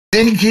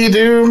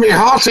Dinky-Doo, me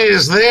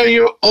hotties, there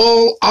you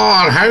all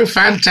are. How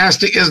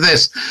fantastic is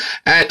this?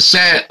 It's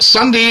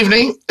Sunday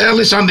evening,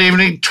 early Sunday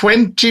evening,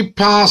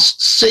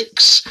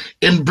 6:20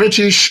 in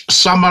British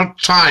summer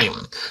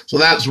time. So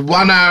that's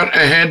 1 hour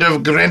ahead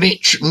of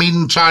Greenwich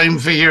Mean Time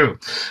for you.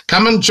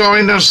 Come and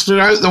join us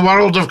throughout the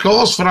world, of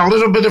course, for a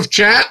little bit of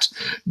chat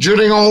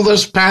during all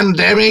this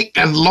pandemic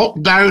and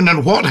lockdown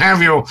and what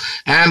have you,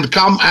 and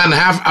come and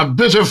have a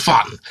bit of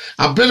fun,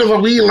 a bit of a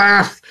wee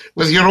laugh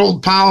with your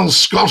old pal,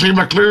 Scottie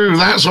McClue.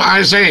 That's what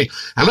I say.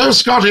 Hello,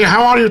 Scottie.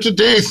 How are you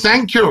today?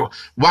 Thank you.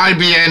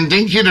 YBN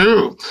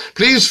Dinky-Doo.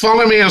 Please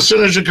follow me as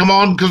soon as you come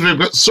on, because we've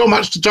got so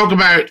much to talk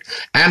about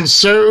and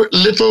so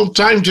little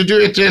time to do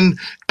it in.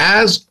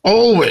 As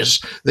always,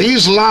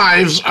 these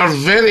lives are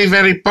very,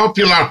 very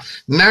popular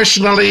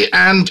nationally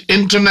and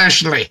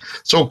internationally.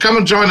 So come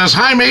and join us.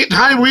 Hi, mate.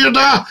 Hi,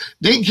 Weirda.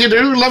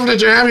 Dinky-Doo. Lovely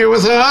to have you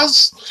with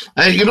us.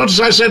 You notice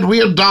I said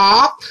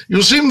Weirda.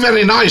 You seem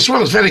very nice.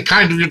 Well, it's very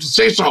kind of you to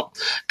say so.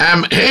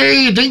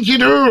 Hey,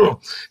 Dinky-Doo.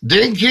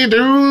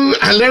 Dinky-Doo.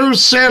 Hello,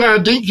 Sarah.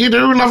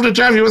 Dinky-Doo. Lovely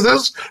to have you with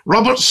us.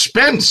 Robert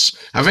Spence.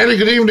 A very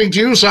good evening to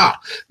you, sir.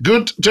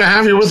 Good to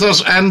have you with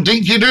us. And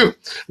Dinky-Doo.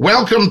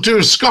 Welcome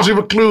to Scottie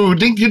McClue.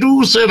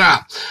 Dinky-Doo,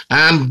 Sarah.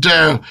 And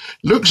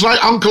looks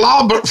like Uncle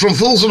Albert from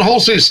Fools and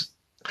Horses.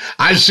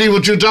 I see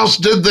what you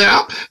just did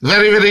there.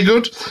 Very, very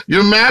good.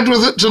 You're mad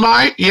with it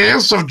tonight?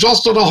 Yes, I've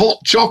just had a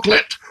hot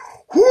chocolate.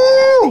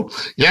 Woo!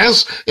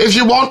 Yes, if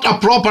you want a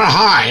proper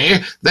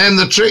high, then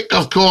the trick,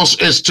 of course,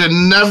 is to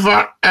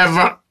never,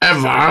 ever,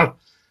 ever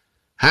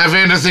have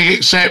anything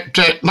except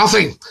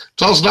nothing.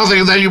 Just nothing,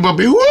 and then you will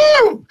be,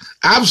 woo!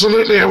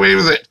 Absolutely away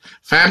with it.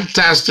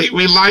 Fantastic.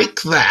 We like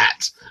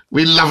that.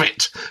 We love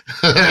it.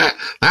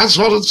 That's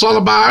what it's all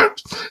about.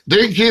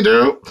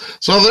 Dinky-Doo.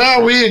 So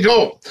there we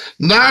go.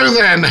 Now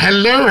then,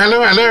 hello,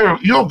 hello, hello.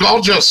 You're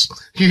gorgeous.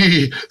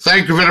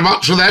 Thank you very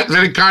much for that.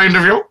 Very kind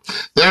of you.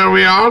 There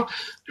we are.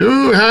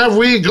 Who have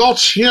we got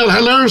here?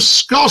 Hello,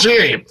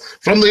 Scottie.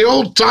 From the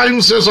old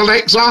times, says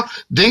Alexa.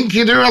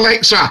 Dinky-Doo,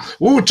 Alexa.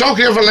 Ooh,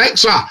 talking of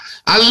Alexa.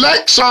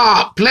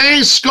 Alexa,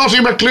 play Scottie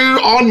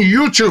McClue on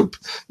YouTube.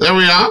 There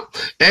we are.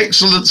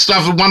 Excellent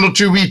stuff. And 1 or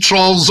 2 wee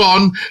trolls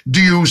on.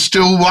 Do you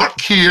still work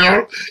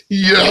here?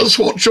 Yes.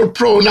 What's your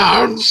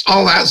pronouns?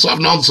 All that sort of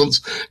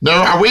nonsense.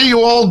 Now, away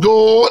you all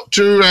go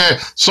to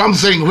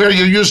something where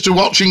you're used to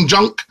watching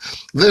junk.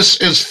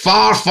 This is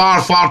far,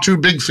 far, far too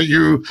big for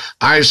you,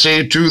 I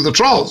say to the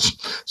trolls.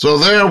 So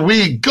there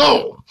we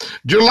go.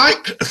 Do you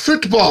like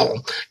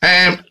football?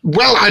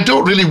 Well, I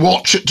don't really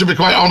watch it, to be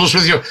quite honest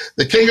with you.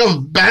 The king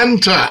of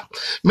banter.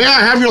 May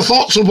I have your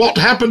thoughts on what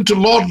happened to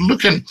Lord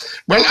Lucan?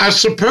 Well, I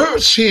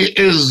suppose he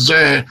is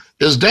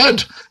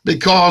dead,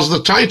 because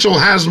the title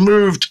has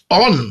moved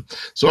on.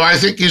 So I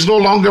think he's no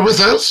longer with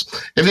us.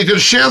 If you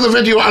could share the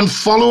video and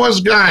follow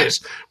us, guys.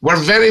 We're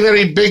very,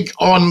 very big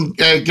on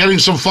getting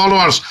some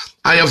followers.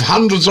 I have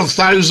hundreds of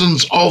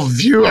thousands of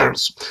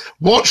viewers.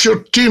 What's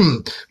your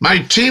team? My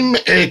team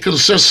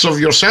consists of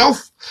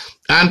yourself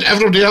and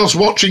everybody else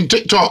watching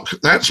TikTok.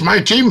 That's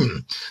my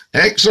team.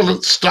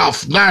 Excellent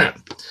stuff. Now,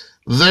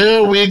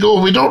 there we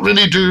go. We don't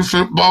really do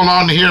football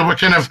on here. We're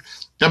kind of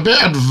a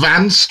bit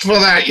advanced for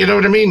that, you know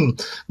what I mean?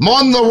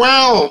 Mon the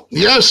well.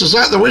 Yes, is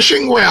that the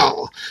wishing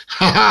well?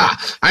 Haha.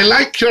 I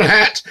like your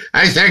hat.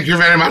 I thank you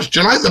very much.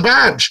 Do you like the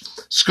badge?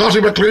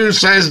 Scottie McClue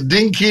says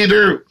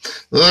Dinky-Doo.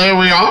 There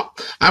we are.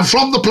 I'm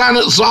from the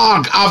planet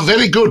Zarg. Ah,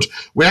 very good.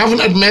 We haven't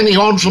had many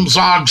on from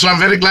Zarg, so I'm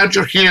very glad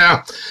you're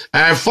here.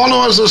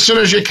 Follow us as soon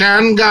as you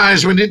can,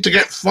 guys. We need to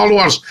get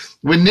followers.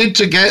 We need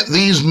to get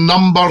these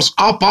numbers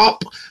up,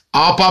 up.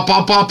 Up, up,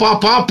 up, up,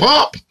 up, up,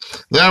 up.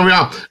 There we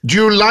are. Do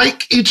you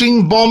like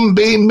eating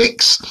Bombay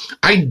mix?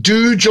 I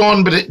do,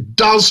 John, but it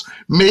does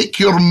make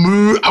your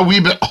moo a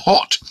wee bit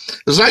hot.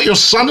 Is that your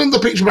son in the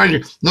picture behind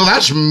you? No,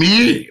 that's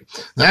me.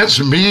 That's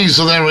me.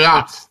 So there we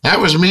are.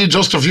 That was me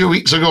just a few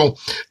weeks ago.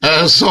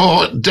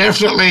 So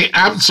definitely,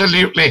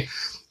 absolutely.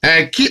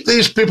 Keep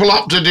these people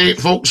up to date,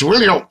 folks,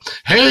 will you?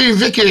 Hey,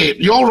 Vicky,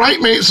 you all right,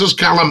 mate, says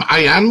Callum. I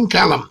am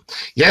Callum.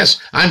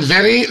 Yes, I'm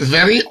very,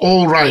 very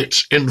all right,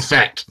 in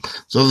fact.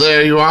 So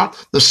there you are.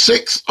 The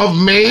 6th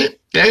of May,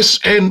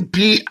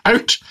 SNP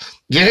out.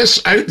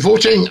 Yes, out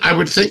voting. I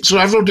would think so.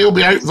 Everybody will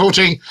be out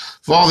voting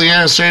for the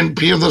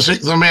SNP on the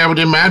 6th of May, I would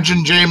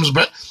imagine, James,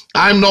 but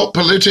I'm not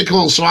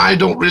political, so I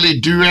don't really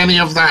do any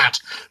of that.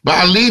 But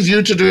I'll leave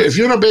you to do it. If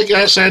you're a big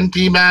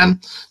SNP man,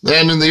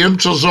 then in the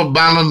interest of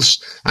balance,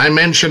 I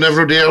mention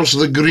everybody else,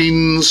 the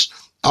Greens,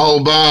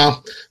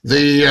 Alba,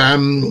 the,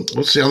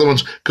 what's the other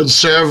ones?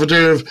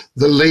 Conservative,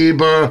 the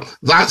Labour,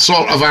 that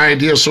sort of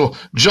idea. So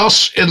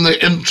just in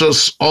the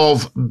interest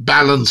of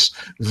balance.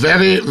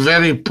 Very,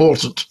 very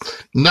important.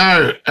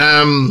 Now,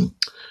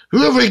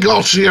 who have we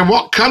got here?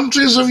 What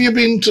countries have you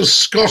been to,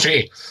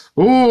 Scottie?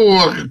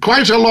 Oh,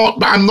 quite a lot,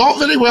 but I'm not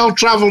very well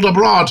travelled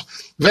abroad.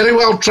 Very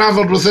well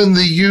travelled within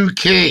the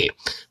UK.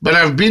 But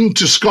I've been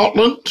to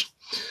Scotland.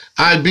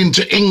 I've been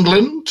to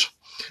England.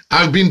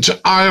 I've been to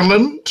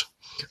Ireland.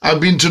 I've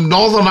been to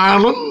Northern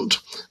Ireland.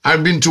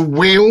 I've been to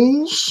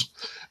Wales.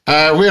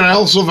 Where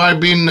else have I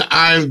been?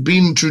 I've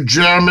been to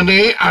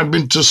Germany. I've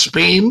been to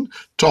Spain,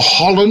 to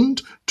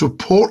Holland, to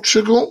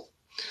Portugal.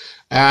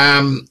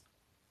 Have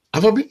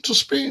I been to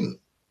Spain?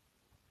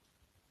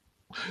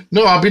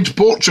 No, I've been to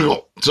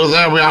Portugal. So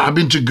there we are. I've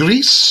been to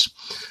Greece.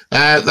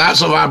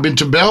 That's how I've been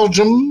to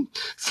Belgium,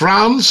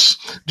 France.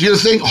 Do you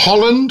think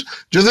Holland?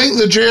 Do you think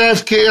the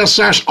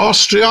JFK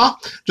Austria?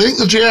 Do you think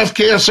the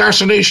JFK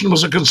assassination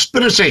was a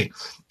conspiracy?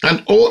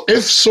 And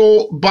if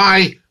so,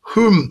 by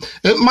whom?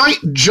 It might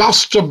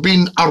just have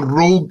been a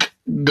rogue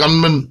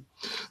gunman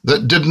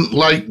that didn't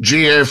like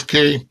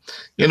JFK.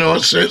 You know,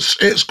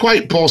 it's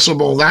quite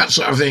possible, that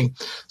sort of thing.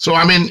 So,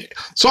 I mean,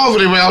 it's all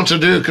very well to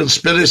do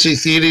conspiracy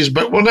theories,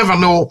 but we'll never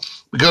know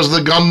because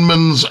the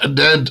gunman's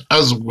dead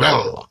as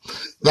well.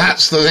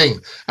 That's the thing.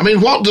 I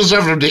mean, what does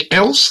everybody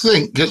else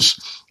think?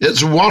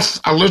 It's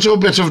worth a little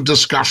bit of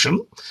discussion.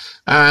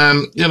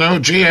 You know,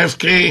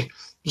 JFK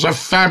was a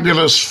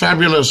fabulous,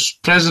 fabulous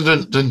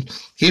president, and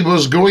he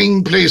was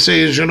going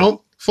places, you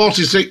know,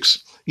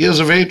 46 years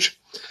of age.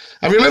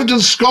 Have you lived in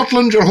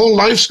Scotland your whole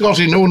life,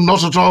 Scottie? No,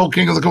 not at all,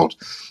 King of the Court.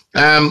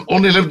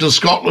 Only lived in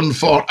Scotland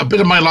for a bit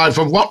of my life.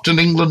 I've worked in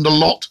England a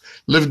lot.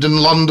 Lived in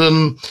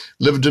London,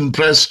 lived in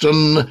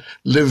Preston,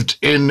 lived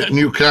in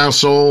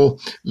Newcastle,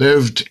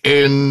 lived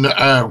in,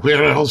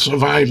 where else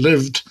have I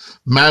lived?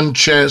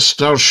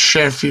 Manchester,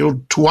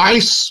 Sheffield,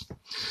 twice.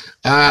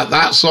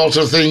 That sort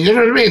of thing, you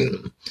know what I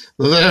mean?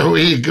 There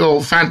we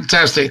go,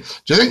 fantastic.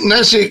 Do you think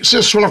Nessie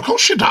exists? Well, of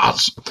course she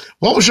does.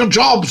 What was your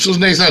job, says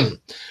Nathan?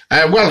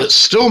 Well, it's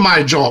still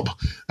my job.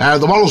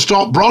 The world's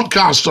top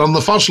broadcaster and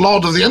the first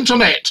lord of the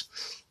internet.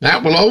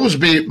 That will always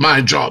be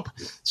my job.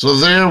 So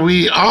there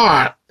we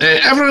are.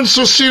 Everyone's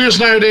so serious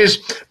nowadays.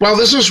 Well,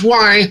 this is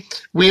why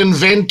we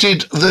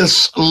invented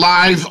this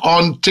live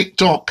on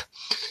TikTok,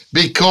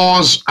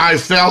 because I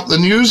felt the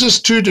news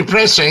is too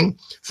depressing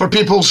for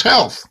people's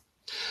health.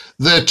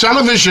 The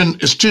television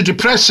is too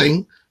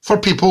depressing for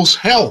people's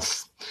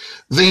health.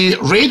 The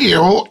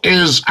radio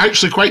is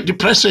actually quite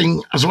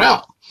depressing as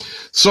well.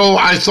 So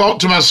I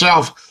thought to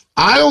myself,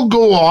 I'll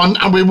go on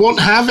and we won't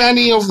have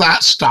any of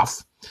that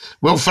stuff.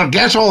 We'll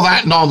forget all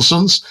that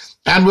nonsense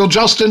and we'll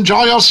just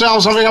enjoy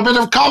ourselves having a bit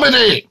of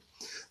comedy.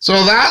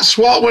 So that's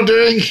what we're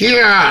doing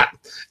here.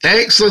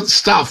 Excellent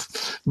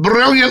stuff.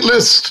 Brilliant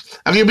list.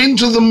 Have you been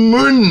to the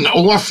moon?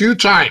 Oh, a few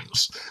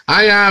times.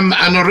 I am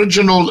an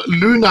original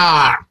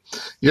lunar.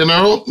 You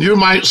know, you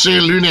might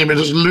say loony, but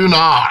it's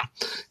lunar.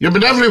 You've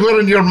been everywhere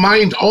in your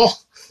mind. Oh,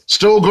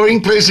 still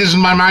going places in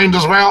my mind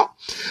as well.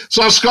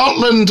 So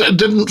Scotland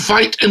didn't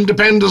fight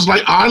independence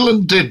like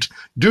Ireland did.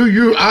 Do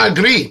you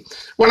agree?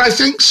 Well, I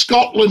think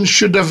Scotland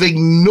should have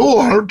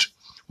ignored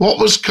what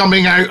was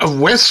coming out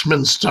of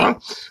Westminster,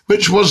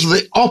 which was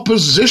the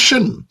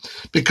opposition,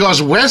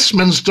 because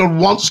Westminster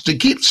wants to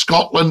keep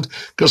Scotland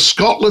because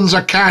Scotland's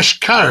a cash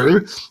cow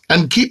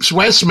and keeps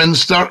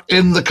Westminster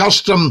in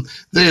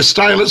the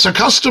style it's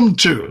accustomed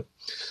to.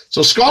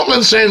 So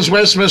Scotland sends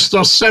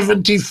Westminster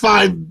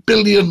 75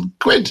 billion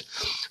quid.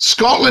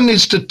 Scotland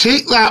needs to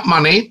take that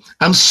money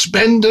and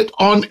spend it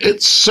on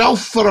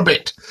itself for a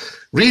bit,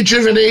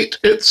 rejuvenate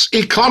its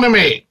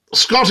economy.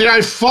 Scottie,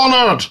 I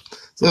followed.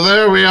 So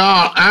there we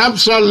are,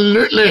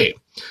 absolutely.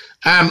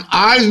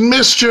 I've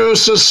missed you,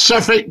 says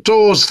Suffolk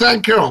Toes,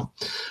 thank you.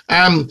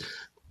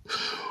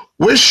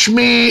 Wish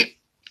me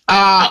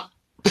a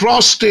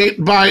prostate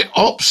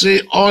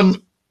biopsy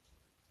on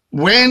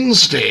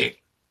Wednesday.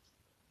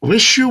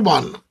 Wish you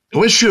one.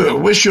 Wish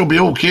you'll be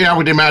okay, I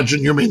would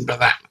imagine you mean by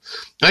that.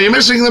 Are you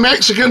missing the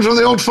Mexican from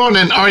the old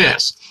phone-in? Oh,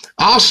 yes.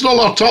 Arsenal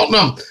or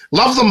Tottenham?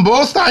 Love them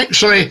both,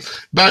 actually,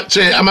 but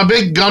I'm a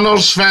big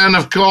Gunners fan,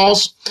 of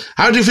course.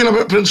 How do you feel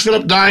about Prince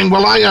Philip dying?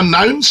 Well, I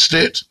announced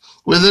it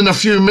within a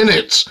few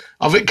minutes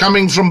of it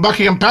coming from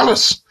Buckingham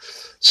Palace.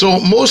 So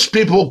most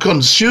people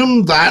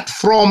consumed that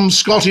from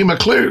Scottie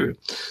McClue.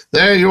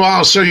 There you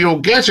are. So you'll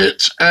get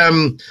it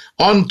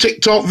on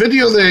TikTok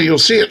video there. You'll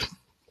see it.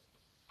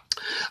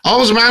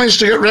 Always managed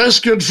to get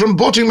rescued from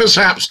boating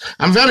mishaps.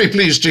 I'm very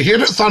pleased to hear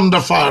it, Thunder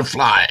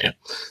Firefly.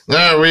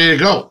 There we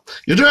go.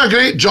 You do a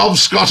great job,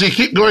 Scottie.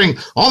 Keep going.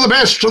 All the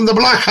best from the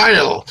Black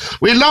Isle.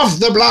 We love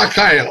the Black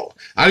Isle.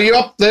 Are you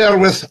up there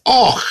with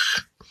Och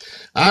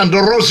and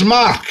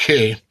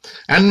Rosemarkie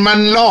and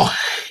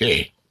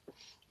Manloche?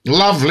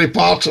 Lovely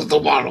part of the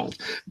world.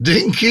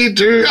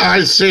 Dinky-Doo,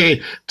 I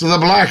say, to the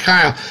Black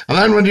Isle. And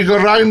then when you go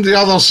round the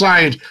other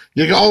side,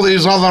 you get all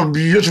these other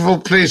beautiful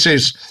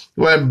places.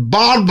 Where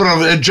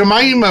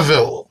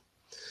Jemimaville.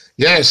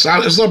 Yes,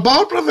 is there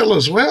Barbaraville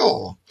as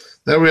well?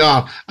 There we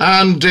are.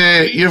 And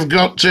you've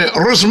got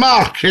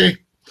Rosemarkie.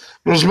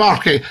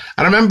 Rosemarkie.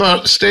 I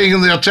remember staying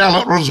in the hotel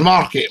at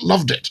Rosemarkie.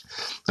 Loved it.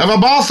 I have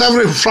a bath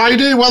every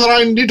Friday, whether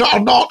I need it or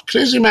not.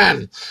 Crazy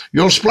man.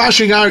 You're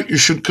splashing out. You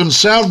should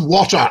conserve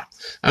water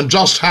and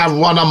just have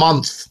one a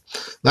month.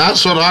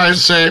 That's what I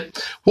say.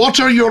 What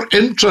are your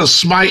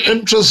interests? My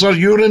interests are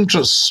your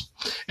interests.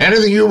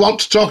 Anything you want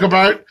to talk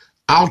about,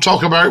 I'll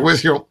talk about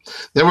with you.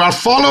 There were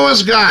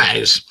followers,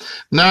 guys.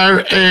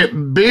 Now,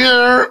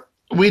 Bear,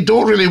 we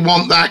don't really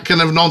want that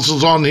kind of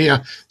nonsense on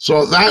here.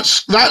 So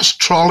that's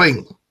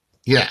trolling.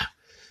 Yeah.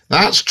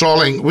 That's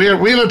trolling.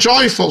 We're a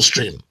joyful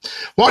stream.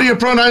 What are your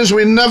pronouns?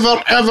 We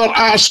never, ever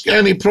ask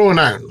any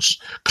pronouns.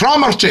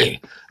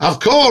 Cromarty. Of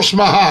course,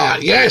 Maha.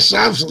 Yes,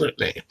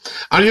 absolutely.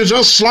 Are you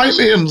just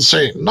slightly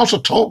insane? Not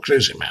at all,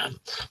 crazy man.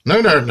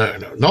 No,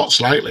 not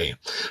slightly.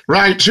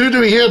 Right, who do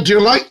we hear? Do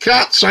you like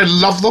cats? I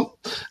love them.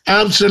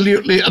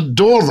 Absolutely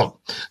adore them.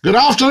 Good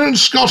afternoon,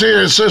 Scottie.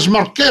 It says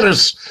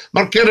Marqueris.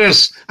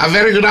 Marqueris, a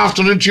very good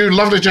afternoon to you.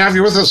 Lovely to have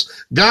you with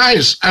us.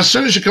 Guys, as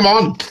soon as you come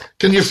on,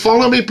 can you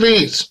follow me,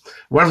 please?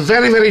 We're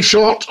very, very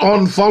short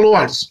on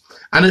followers,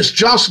 and it's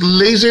just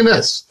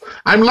laziness.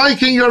 I'm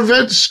liking your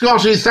vids,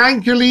 Scottie.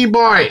 Thank you, Lee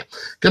Boy.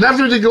 Can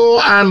everybody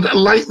go and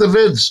like the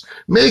vids?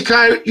 Make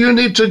out you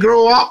need to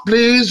grow up,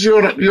 please.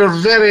 You're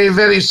very,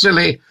 very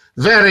silly.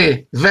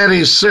 Very,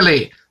 very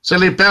silly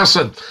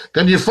person.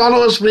 Can you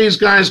follow us, please,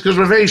 guys? Because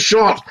we're very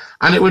short,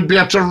 and it would be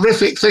a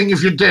terrific thing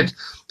if you did.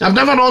 I've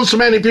never known so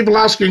many people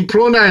asking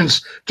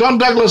pronouns. John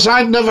Douglas,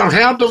 I'd never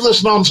heard of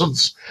this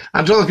nonsense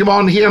until I came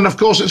on here. And, of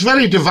course, it's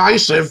very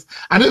divisive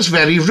and it's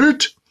very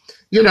rude.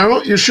 You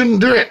know, you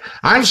shouldn't do it.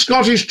 I'm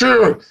Scottish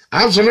too.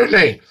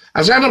 Absolutely.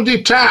 Has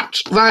anybody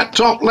tapped that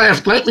top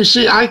left? Let me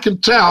see. I can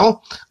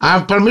tell. I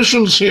have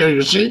permissions here,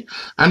 you see.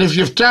 And if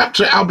you've tapped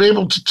it, I'll be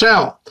able to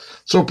tell.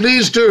 So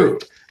please do.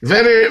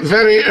 Very,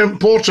 very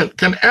important.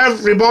 Can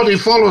everybody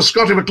follow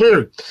Scottie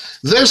McClue?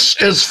 This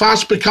is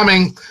fast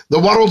becoming the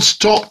world's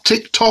top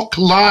TikTok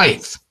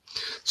live.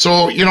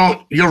 So, you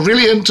know, you're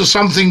really into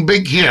something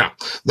big here.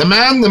 The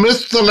man, the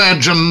myth, the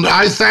legend.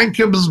 I thank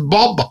you, Ms.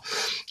 Bob.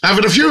 I've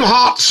had a few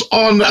hearts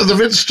on the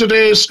vids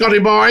today, Scottie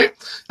boy.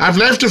 I've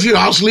left a few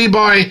hearts. Lee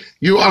boy,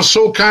 you are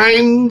so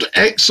kind.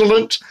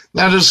 Excellent.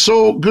 That is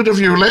so good of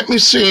you. Let me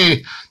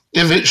see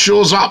if it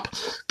shows up.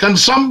 Can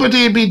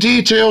somebody be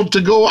detailed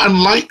to go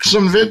and like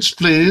some vids,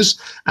 please,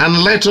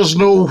 and let us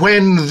know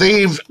when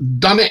they've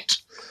done it?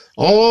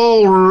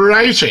 All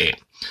righty.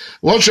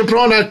 What's your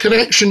pronoun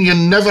connection? You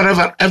never,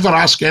 ever, ever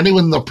ask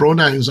anyone the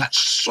pronouns. That's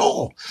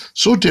so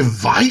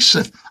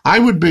divisive. I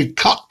would be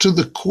cut to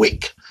the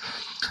quick.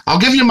 I'll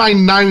give you my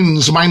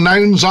nouns. My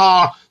nouns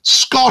are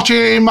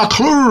Scottie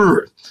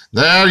McClue.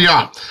 There you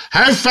are.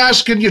 How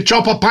fast can you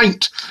chop a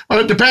pint? Well,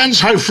 it depends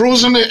how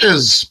frozen it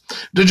is.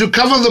 Did you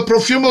cover the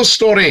Profumo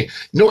story?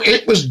 No,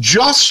 it was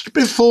just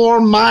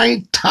before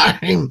my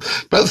time.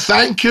 But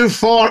thank you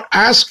for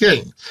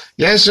asking.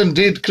 Yes,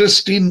 indeed,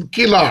 Christine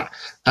Keeler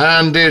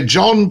and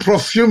John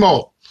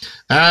Profumo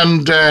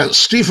and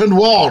Stephen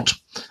Ward.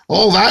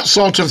 All that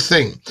sort of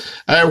thing.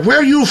 Where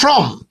are you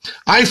from?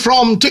 I'm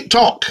from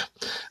TikTok.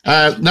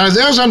 Now,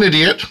 there's an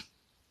idiot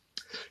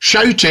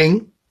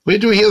shouting.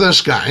 Wait till we hear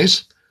this,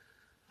 guys.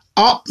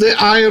 Up the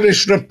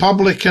Irish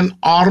Republican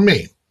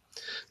Army.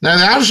 Now,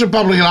 the Irish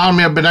Republican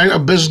Army have been out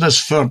of business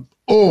for,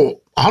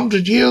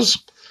 100 years,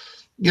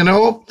 you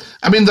know.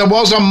 I mean, there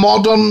was a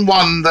modern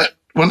one that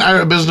went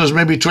out of business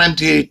maybe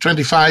 20,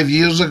 25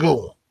 years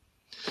ago.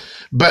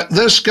 But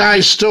this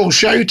guy's still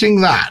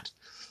shouting that.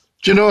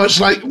 Do you know, it's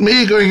like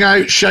me going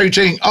out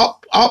shouting,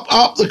 up, up,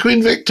 up, the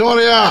Queen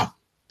Victoria.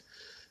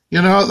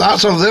 You know,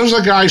 there's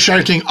a guy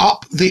shouting,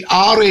 up the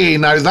RA.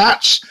 Now,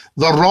 that's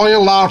the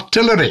Royal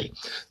Artillery.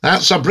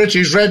 That's a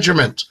British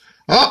regiment.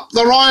 Up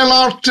the Royal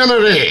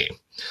Artillery.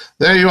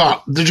 There you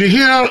are. Did you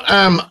hear?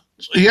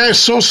 Yes,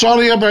 so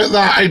sorry about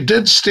that. I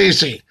did,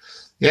 Stacey.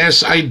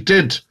 Yes, I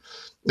did.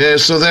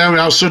 So there we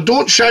are. So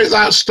don't shout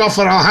that stuff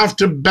or I'll have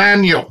to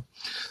ban you.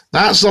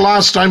 That's the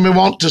last time we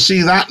want to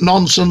see that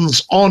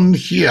nonsense on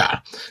here.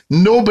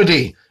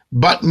 Nobody,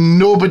 but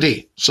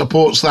nobody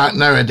supports that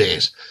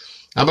nowadays.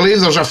 I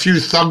believe there's a few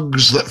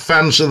thugs that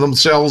fancy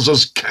themselves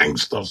as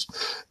gangsters.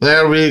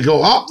 There we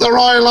go. Up the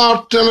Royal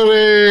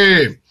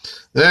Artillery.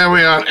 There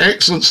we are.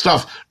 Excellent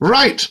stuff.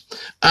 Right.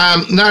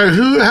 Now,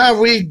 who have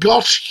we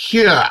got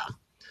here?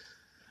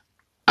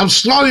 I'm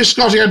sorry,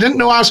 Scottie. I didn't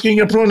know asking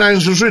your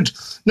pronouns was rude.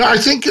 No, I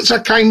think it's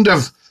a kind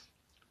of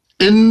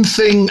in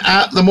thing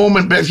at the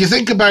moment. But if you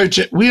think about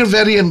it, we're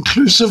very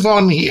inclusive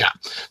on here.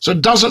 So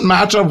it doesn't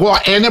matter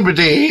what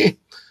anybody...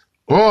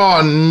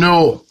 Oh,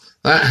 no.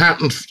 That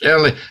happened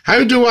early.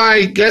 How do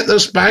I get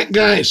this back,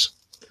 guys?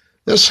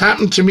 This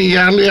happened to me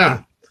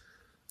earlier.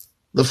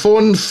 The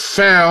phone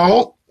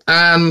fell,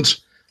 and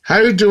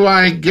how do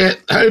I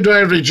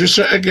reduce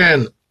it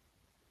again?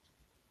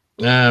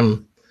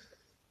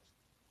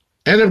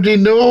 Anybody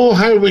know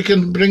how we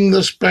can bring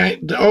this back?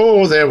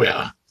 Oh, there we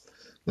are.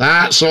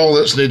 That's all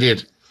that's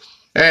needed.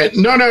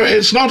 No,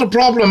 it's not a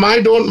problem.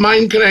 I don't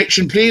mind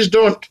connection. Please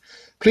don't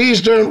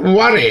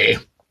worry.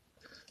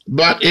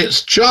 But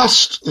it's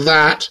just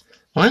that.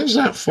 Why is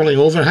that falling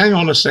over? Hang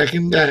on a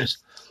second, guys.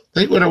 I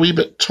think we're a wee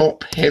bit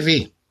top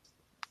heavy.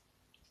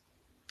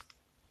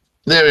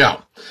 There we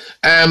are.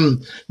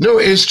 No,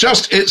 it's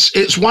just,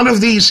 it's one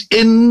of these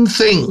in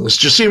things.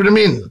 Do you see what I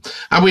mean?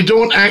 And we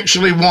don't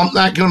actually want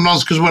that going on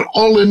because we're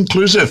all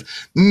inclusive.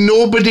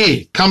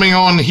 Nobody coming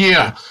on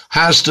here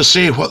has to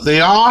say what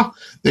they are.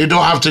 They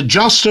don't have to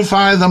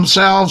justify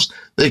themselves.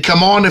 They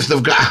come on. If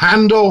they've got a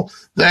handle,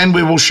 then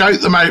we will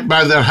shout them out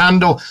by their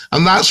handle.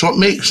 And that's what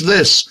makes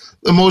this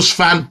the most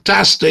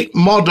fantastic,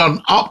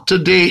 modern,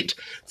 up-to-date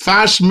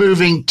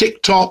fast-moving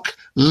TikTok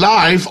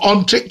live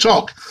on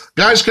TikTok.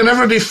 Guys, can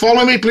everybody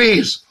follow me,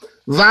 please?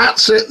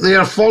 That's it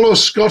there. Follow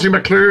Scottie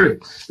McClue.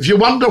 If you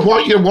wonder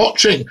what you're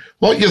watching,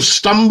 what you've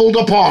stumbled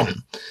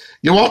upon,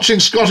 you're watching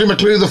Scottie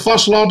McClue, the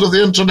first lord of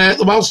the internet,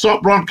 the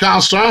well-stocked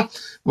broadcaster.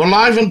 We're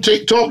live on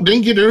TikTok.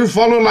 Dinky-Doo.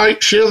 Follow,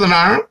 like, share the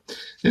now.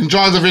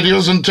 Enjoy the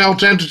videos and tell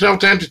 10 to tell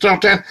 10 to tell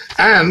 10.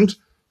 And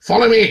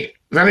follow me.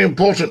 Very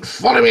important.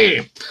 Follow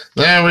me.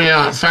 There we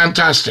are.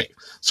 Fantastic.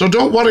 So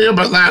don't worry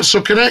about that.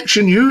 So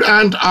connection, you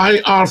and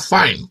I are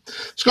fine.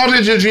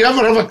 Scottie, did you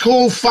ever have a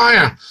coal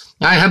fire?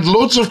 I had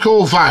loads of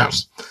coal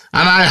fires,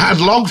 and I had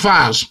log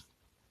fires.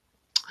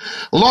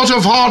 A lot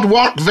of hard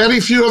work, very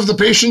few of the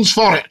patience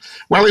for it.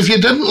 Well, if you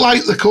didn't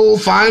like the coal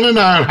fire in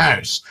our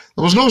house,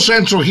 there was no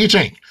central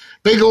heating.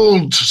 Big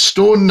old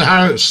stone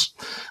house.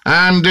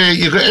 And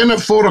you got in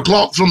at 4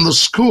 o'clock from the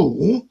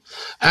school,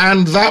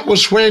 and that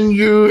was when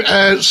you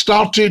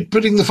started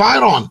putting the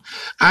fire on.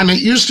 And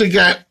it used to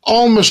get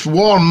almost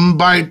warm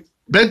by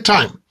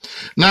bedtime.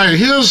 Now,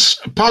 here's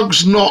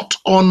Pugs Not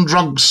on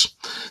Drugs.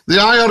 The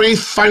IRA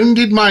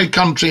founded my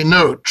country.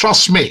 No,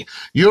 trust me,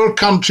 your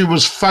country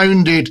was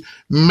founded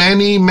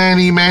many,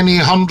 many, many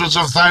hundreds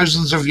of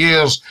thousands of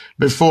years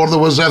before there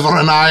was ever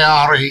an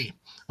IRA.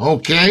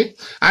 Okay?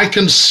 I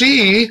can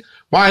see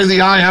why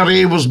the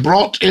IRA was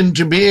brought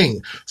into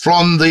being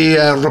from the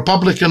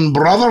Republican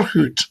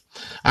Brotherhood.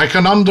 I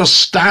can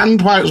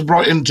understand why it was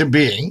brought into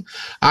being.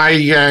 I,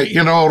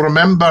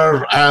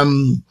 remember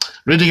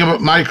reading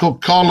about Michael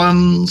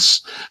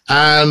Collins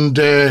and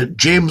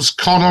James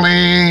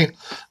Connolly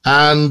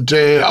and,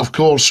 of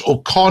course,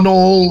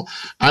 O'Connell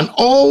and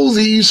all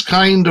these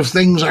kind of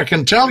things. I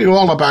can tell you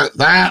all about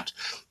that.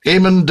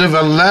 Eamon de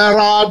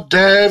Valera,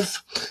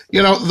 Dev,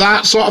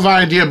 that sort of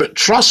idea. But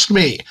trust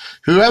me,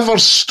 whoever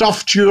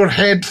stuffed your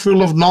head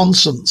full of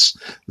nonsense,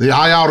 the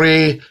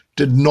IRA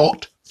did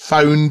not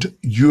found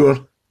your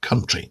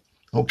country.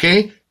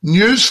 Okay?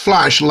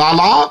 Newsflash,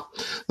 la.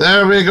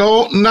 There we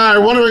go.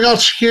 Now, what do we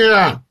got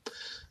here?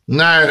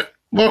 Now,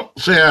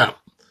 what's here?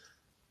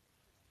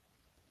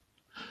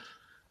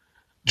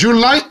 Do you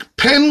like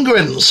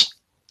penguins?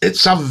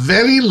 It's a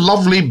very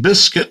lovely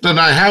biscuit, and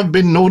I have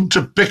been known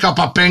to pick up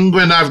a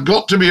penguin. I've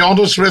got to be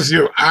honest with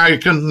you. I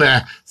can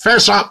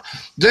fess up.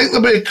 Think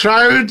there'll be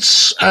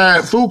crowds,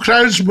 full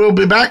crowds will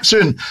be back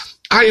soon.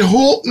 I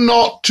hope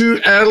not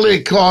too early,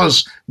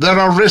 because there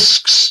are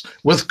risks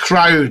with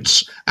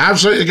crowds.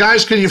 Absolutely.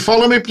 Guys, can you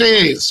follow me,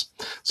 please?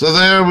 So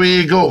there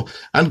we go.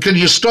 And can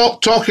you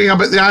stop talking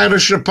about the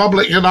Irish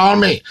Republican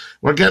Army?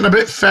 We're getting a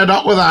bit fed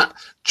up with that.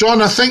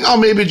 John, I think I'll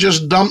maybe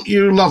just dump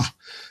you, love,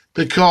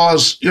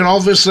 because you're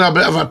obviously a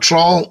bit of a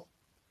troll.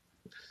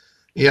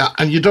 Yeah,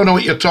 and you don't know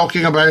what you're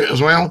talking about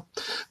as well.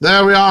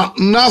 There we are.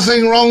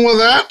 Nothing wrong with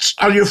that.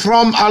 Are you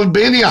from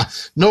Albania?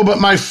 No, but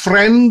my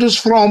friend is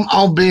from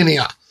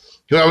Albania,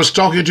 who I was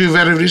talking to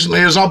very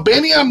recently. Is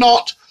Albania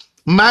not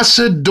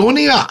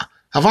Macedonia?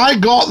 Have I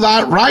got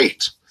that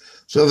right?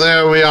 So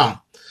there we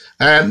are.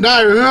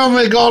 Now, who have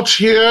we got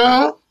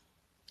here?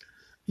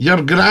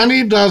 Your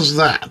granny does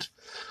that.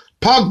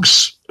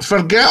 Pugs,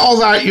 forget all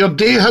that. Your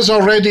day has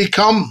already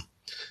come.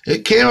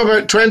 It came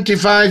about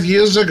 25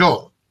 years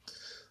ago.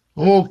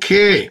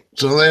 Okay,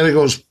 so there he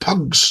goes.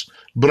 Pugs.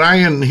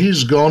 Brian,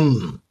 he's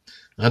gone.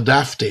 A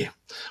dafty.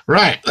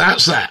 Right,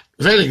 that's that.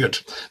 Very good.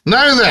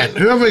 Now then,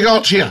 who have we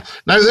got here?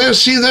 Now there,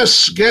 see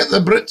this, get the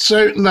Brits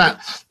out and that.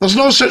 There's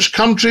no such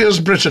country as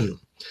Britain.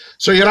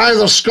 So you're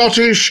either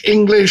Scottish,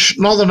 English,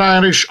 Northern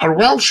Irish or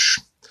Welsh.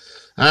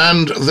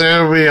 And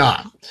there we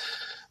are.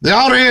 The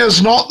RA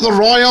is not the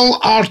Royal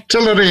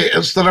Artillery,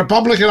 it's the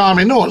Republican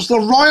Army. No, it's the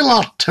Royal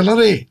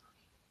Artillery.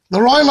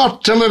 The Royal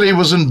Artillery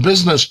was in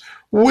business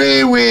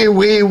way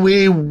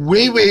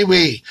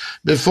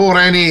before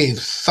any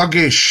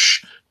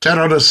thuggish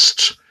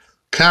terrorist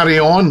carry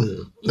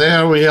on.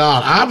 There we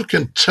are. I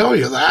can tell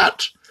you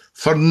that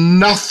for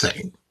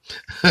nothing.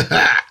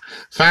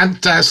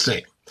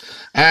 Fantastic.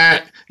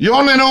 You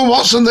only know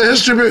what's in the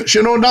history books.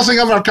 You know nothing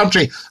of our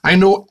country. I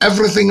know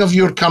everything of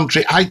your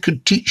country. I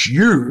could teach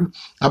you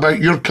about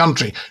your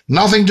country.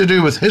 Nothing to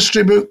do with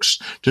history books,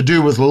 to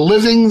do with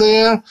living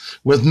there,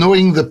 with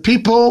knowing the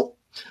people,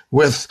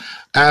 with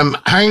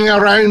hanging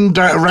around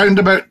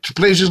about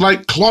places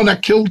like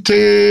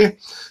Clonakilty,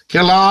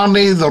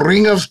 Killarney, the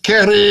Ring of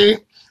Kerry.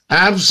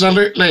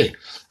 Absolutely.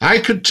 I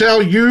could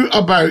tell you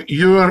about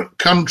your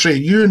country.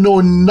 You know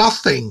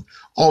nothing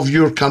of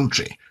your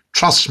country.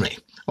 Trust me.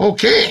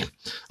 Okay.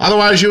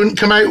 Otherwise, you wouldn't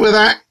come out with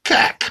that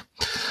cack.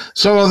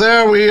 So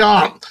there we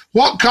are.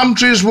 What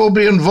countries will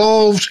be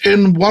involved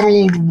in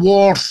World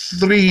War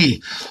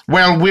III?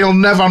 Well, we'll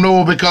never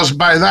know, because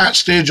by that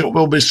stage it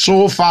will be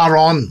so far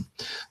on.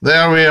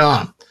 There we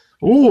are.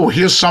 Oh,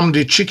 here's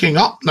somebody cheeking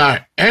up now.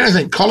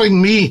 Anything, calling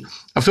me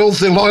a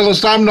filthy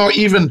loyalist. I'm not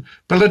even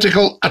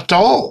political at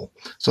all.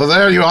 So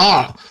there you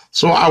are.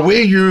 So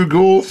away you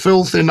go,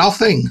 filthy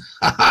nothing.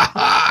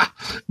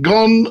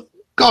 Gone.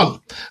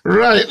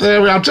 Right,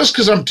 there we are. Just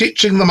because I'm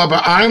teaching them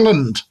about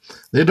Ireland,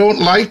 they don't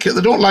like it.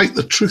 They don't like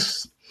the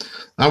truth.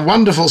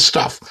 Wonderful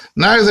stuff.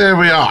 Now there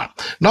we are.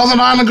 Northern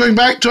Ireland going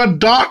back to a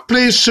dark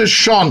place, says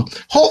Sean.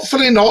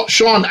 Hopefully not,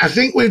 Sean. I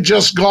think we've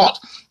just got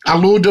a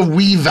load of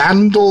wee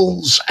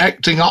vandals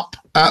acting up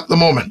at the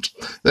moment.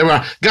 There we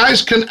are.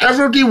 Guys, can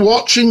everybody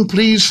watching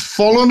please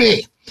follow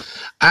me?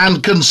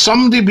 And can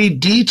somebody be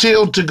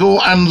detailed to go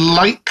and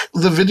like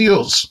the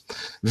videos?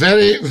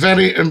 Very,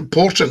 very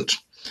important.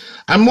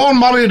 I'm more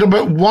worried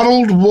about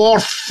World War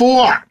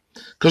IV,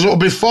 because it will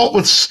be fought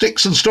with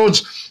sticks and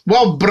stones.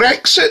 Well,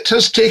 Brexit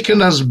has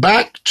taken us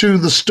back to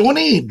the Stone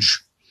Age.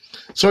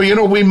 So, you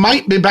know, we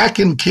might be back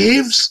in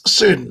caves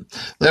soon.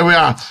 There we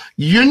are.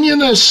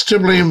 Unionists to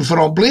blame for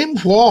all. Blame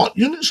what?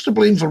 Unionists to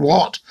blame for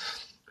what?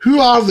 Who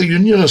are the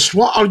unionists?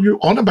 What are you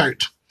on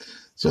about?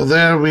 So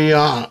there we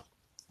are.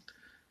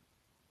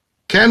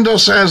 Kendall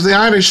says the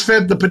Irish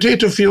fed the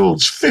potato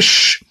fields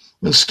fish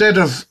instead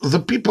of the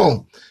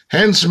people.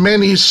 Hence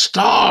many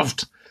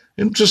starved.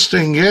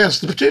 Interesting, yes.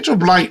 The potato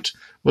blight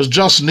was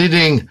just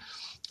needing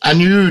a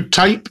new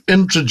type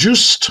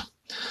introduced.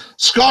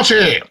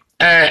 Scottie,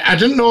 I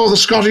didn't know the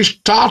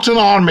Scottish Tartan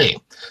Army.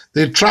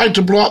 They tried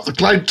to blow up the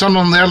Clyde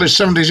Tunnel in the early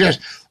 70s, yes.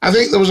 I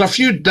think there was a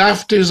few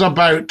dafties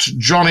about,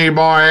 Johnny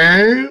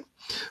boy.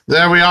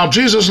 There we are.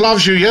 Jesus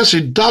loves you. Yes,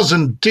 he does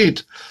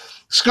indeed.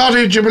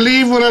 Scottie, do you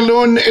believe we're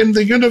alone in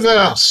the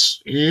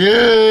universe?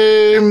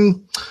 Yeah,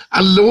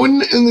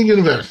 alone in the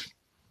universe.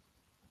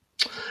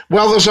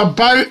 Well, there's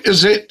about,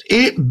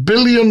 8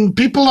 billion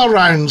people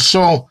around,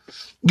 so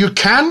you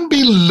can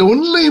be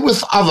lonely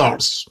with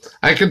others.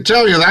 I can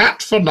tell you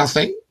that for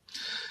nothing.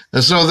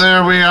 And so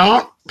there we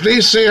are.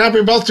 Please say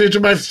happy birthday to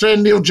my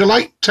friend Neil. Do you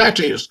like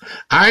tatties?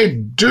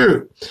 I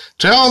do.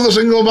 Tell the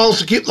single mothers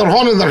to keep their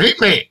horn in their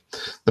halfpenny.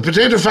 The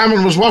potato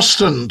famine was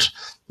worsened.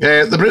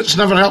 The Brits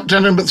never helped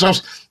anyone but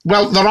themselves.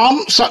 Well, there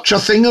aren't such a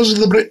thing as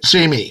the Brits,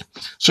 Amy.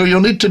 So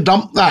you'll need to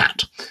dump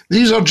that.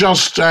 These are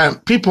just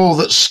people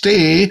that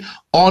stay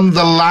on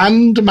the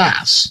land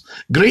mass.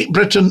 Great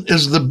Britain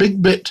is the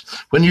big bit.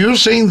 When you're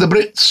saying the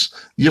Brits,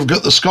 you've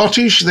got the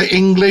Scottish, the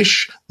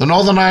English, the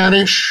Northern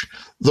Irish,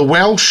 the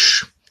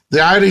Welsh, the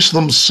Irish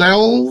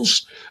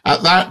themselves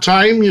at that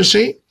time, you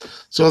see.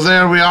 So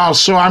there we are.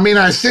 So, I mean,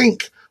 I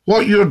think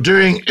what you're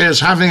doing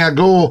is having a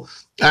go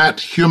at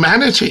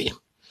humanity.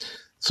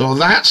 So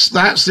that's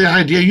the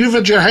idea. You've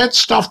had your head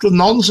stuffed with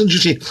nonsense, you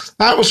see.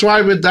 That was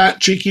why with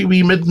that cheeky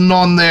wee midden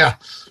on there,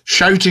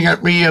 shouting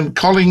at me and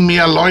calling me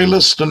a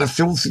loyalist and a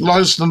filthy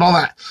loyalist and all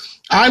that.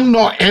 I'm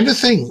not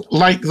anything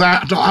like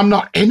that. I'm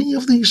not any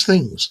of these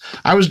things.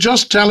 I was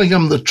just telling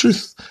him the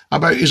truth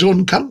about his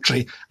own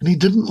country, and he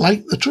didn't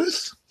like the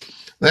truth.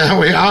 There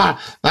we are.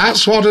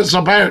 That's what it's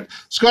about.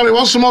 Scottie,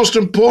 what's the most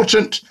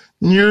important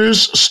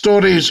news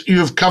stories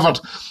you've covered?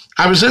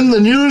 I was in the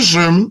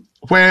newsroom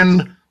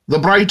when the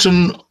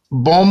Brighton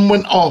bomb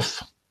went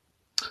off.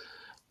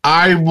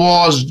 I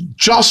was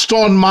just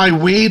on my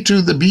way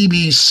to the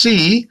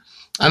BBC,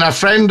 and a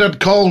friend had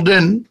called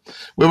in.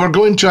 We were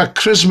going to a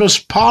Christmas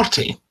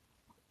party.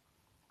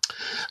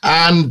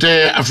 And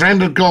a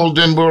friend had called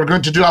in. We were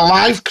going to do a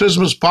live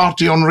Christmas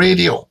party on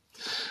radio.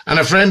 And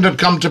a friend had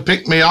come to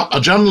pick me up, a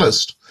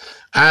journalist.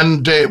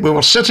 And we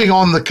were sitting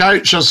on the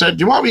couch. I said,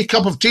 do you want a wee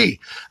cup of tea?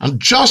 And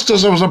just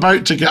as I was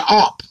about to get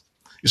up,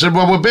 he said,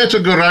 well, we better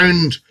go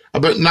round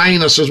about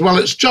 9. I says, well,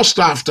 it's just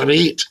after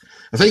 8.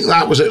 I think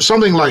that was it,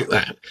 something like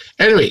that.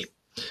 Anyway,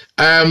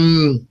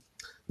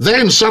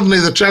 then suddenly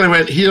the telly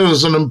went, here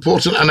is an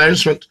important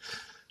announcement.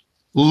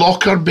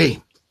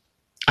 Lockerbie.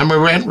 And we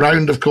went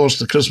round, of course,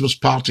 the Christmas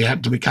party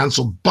had to be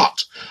cancelled.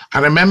 But I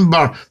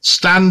remember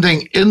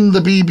standing in the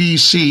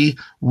BBC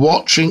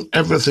watching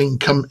everything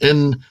come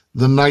in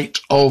the night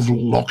of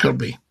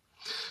Lockerbie.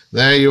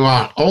 There you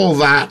are, all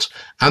that.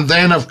 And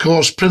then, of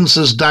course,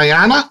 Princess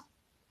Diana.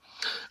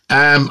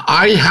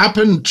 I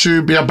happened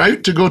to be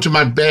about to go to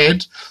my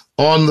bed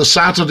on the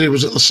Saturday.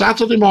 Was it the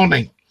Saturday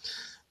morning?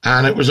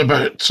 And it was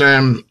about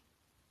 2:30,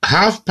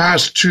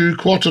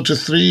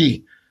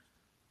 2:45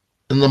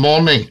 in the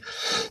morning.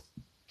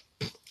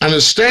 And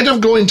instead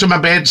of going to my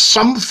bed,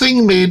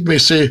 something made me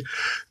say,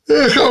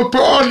 I'll put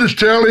on the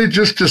telly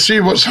just to see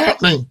what's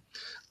happening.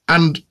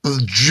 And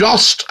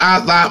just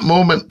at that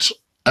moment,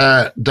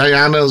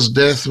 Diana's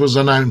death was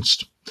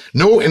announced.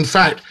 No, in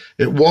fact,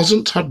 it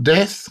wasn't her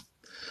death.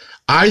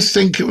 I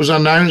think it was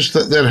announced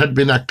that there had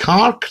been a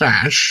car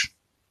crash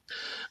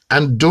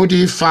and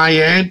Dodi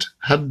Fayed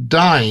had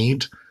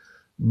died,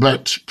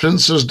 but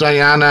Princess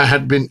Diana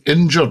had been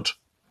injured.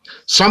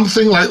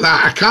 Something like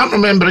that. I can't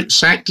remember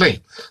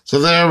exactly. So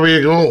there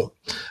we go.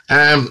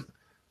 Have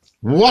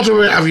you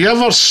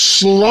ever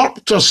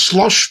slurped a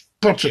slush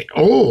putty?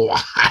 Oh,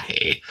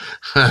 hi.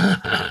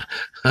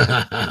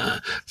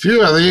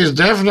 Few of these,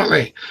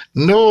 definitely.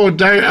 No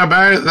doubt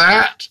about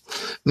that.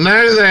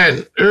 Now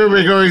then, here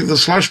we go, the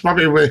slush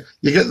puppy.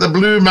 You get the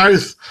blue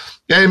mouth.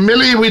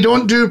 Millie, we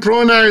don't do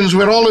pronouns.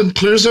 We're all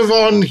inclusive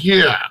on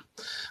here.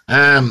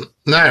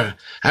 Now,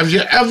 have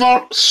you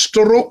ever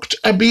stroked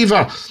a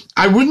beaver?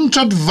 I wouldn't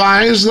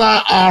advise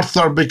that,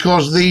 Arthur,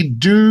 because they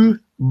do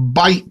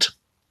bite.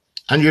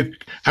 And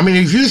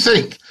if you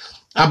think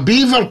a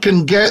beaver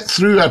can get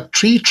through a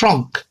tree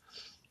trunk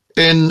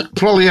in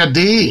probably a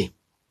day.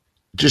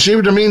 Do you see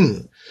what I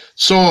mean?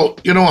 So,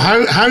 you know,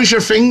 how's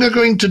your finger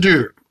going to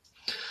do?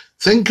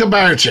 Think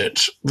about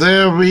it.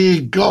 There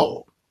we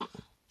go.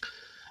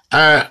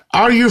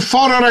 Are you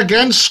for or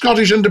against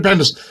Scottish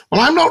independence?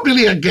 Well, I'm not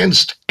really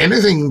against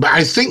anything, but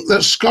I think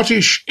that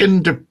Scottish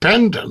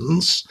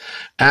independence,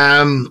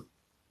 I'm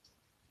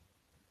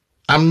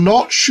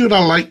not sure I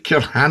like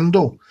your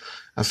handle.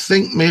 I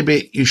think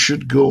maybe you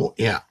should go,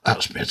 yeah,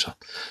 that's better.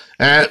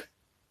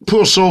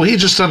 Poor soul, he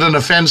just had an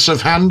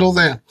offensive handle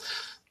there.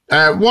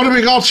 What have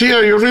we got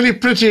here? You're really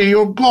pretty.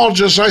 You're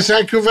gorgeous. I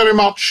thank you very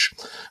much.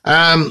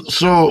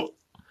 So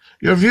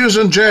your views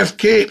on Jeff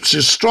Capes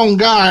is strong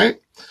guy.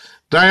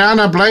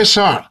 Diana, bless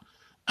her.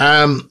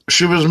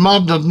 She was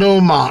murdered. No,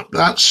 Mark.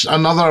 That's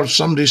another,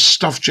 somebody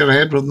stuffed your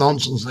head with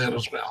nonsense there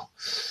as well.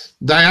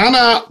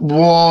 Diana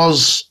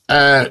was,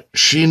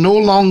 she no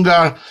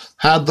longer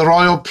had the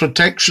Royal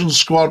Protection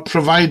Squad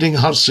providing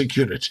her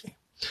security.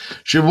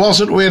 She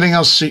wasn't wearing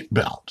a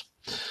seatbelt.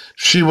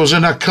 She was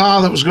in a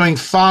car that was going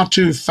far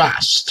too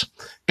fast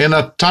in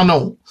a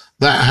tunnel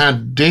that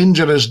had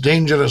dangerous,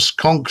 dangerous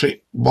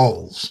concrete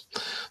walls.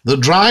 The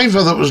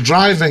driver that was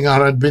driving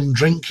her had been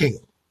drinking.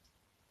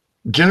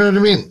 Do you know what I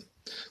mean?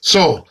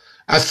 So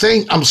I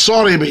think, I'm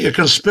sorry, but your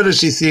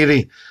conspiracy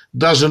theory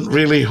doesn't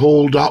really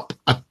hold up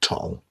at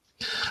all.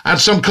 And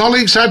some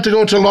colleagues had to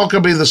go to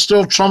Lockerbie. They're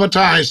still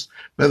traumatized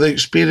by the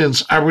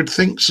experience. I would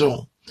think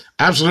so.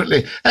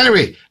 Absolutely.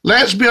 Anyway,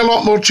 let's be a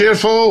lot more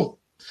cheerful.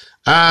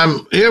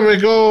 Here we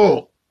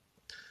go.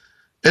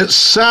 It's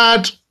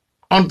sad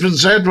on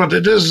Prince Edward.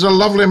 It is a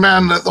lovely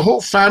man. The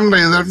whole family,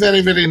 they're a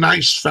very, very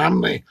nice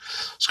family.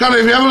 Scottie,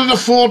 have you ever had a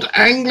Ford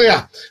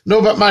Anglia? No,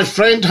 but my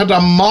friend had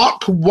a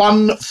Mark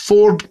I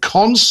Ford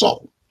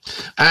Consul.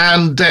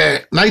 And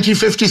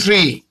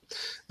 1953.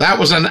 That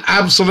was an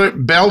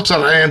absolute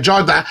belter. I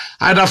enjoyed that.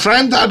 I had a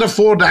friend that had a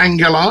Ford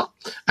Anglia.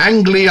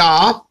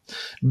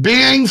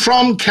 Being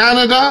from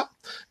Canada,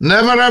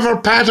 never ever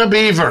pat a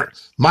beaver.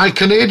 My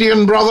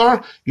Canadian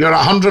brother, you're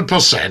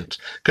 100%.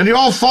 Can you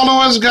all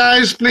follow us,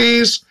 guys,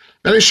 please?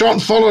 Very short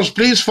and follow us.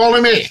 Please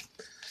follow me.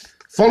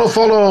 Follow.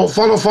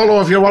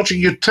 If you're watching,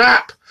 you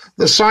tap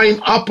the sign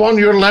up on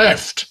your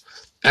left,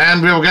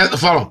 and we'll get the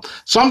follow.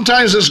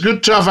 Sometimes it's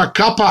good to have a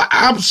cuppa.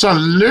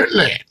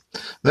 Absolutely.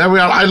 There we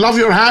are. I love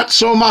your hat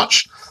so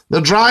much.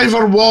 The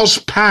driver was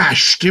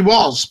pashed. He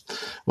was.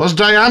 Was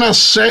Diana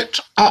set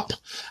up?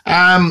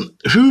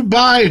 Who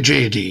by,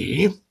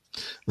 JD?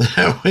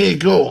 There we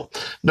go.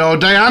 No,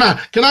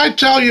 Diana, can I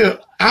tell you,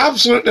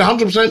 absolutely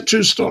 100%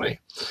 true story.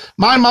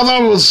 My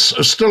mother was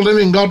still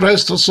living, God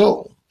rest her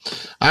soul.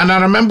 And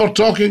I remember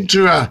talking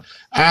to her,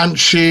 and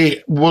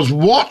she was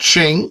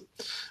watching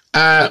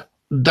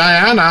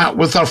Diana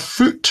with her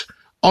foot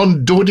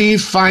on Dodi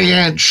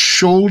Fayed's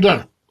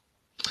shoulder.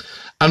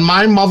 And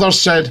my mother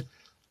said,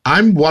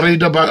 I'm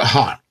worried about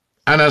her.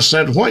 And I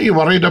said, what are you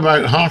worried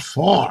about her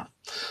for?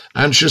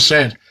 And she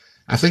said,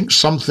 I think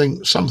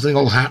something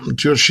will happen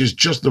to her. She's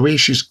just the way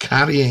she's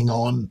carrying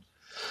on.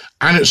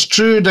 And it's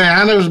true,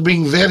 Diana was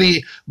being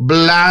very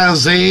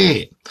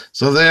blasé.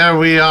 So there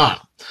we are.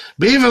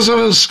 Beavers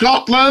are in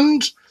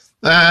Scotland.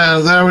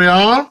 There we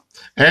are.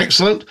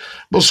 Excellent.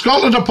 Will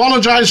Scotland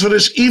apologise for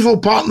its evil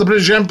part in the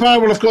British Empire?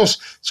 Well, of course,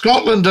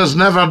 Scotland has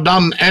never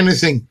done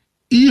anything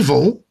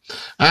evil.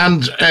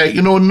 And,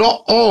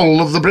 not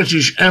all of the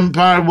British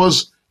Empire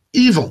was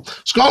evil.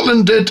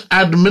 Scotland did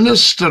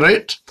administer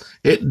it.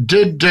 It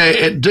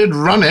did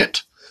run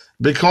it,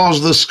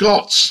 because the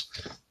Scots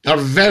are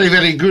very,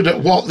 very good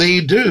at what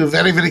they do.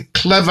 Very, very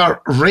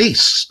clever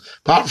race,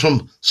 apart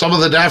from some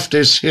of the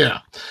dafties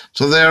here.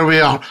 So there we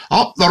are.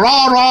 Up the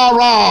rah, rah,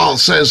 rah,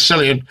 says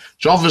Cillian.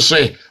 She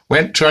obviously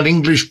went to an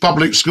English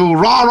public school.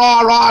 Rah,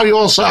 rah, rah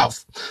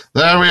yourself.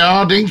 There we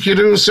are.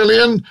 Dinky-Doo,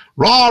 Cillian.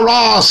 Rah,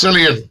 rah,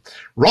 Cillian.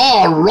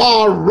 Rah,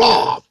 rah,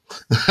 rah.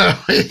 There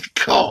we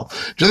go.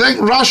 Do you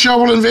think Russia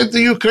will invade the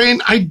Ukraine?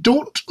 I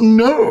don't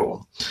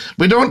know.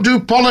 We don't do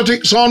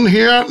politics on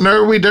here.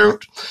 No, we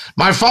don't.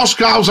 My first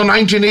car was a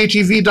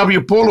 1980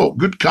 VW Polo.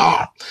 Good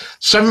car.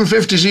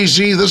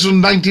 750cc. This was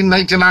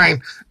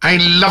 1999. I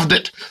loved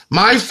it.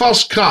 My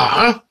first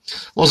car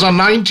was a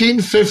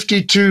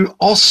 1952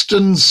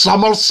 Austin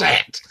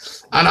Somerset.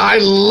 And I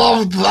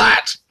loved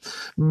that.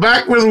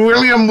 Back with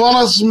William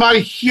Wallace, my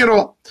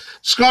hero.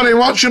 Scottie,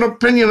 what's your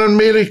opinion on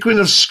Mary, Queen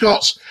of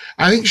Scots?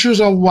 I think she was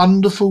a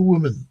wonderful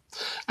woman.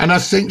 And I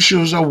think she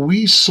was a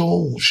wee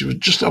soul. She was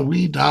just a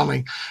wee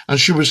darling. And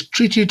she was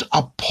treated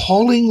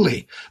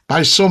appallingly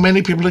by so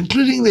many people,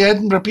 including the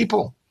Edinburgh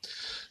people.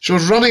 She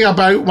was running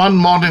about one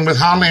morning with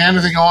hardly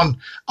anything on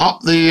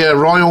up the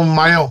Royal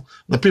Mile.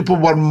 The people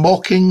were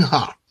mocking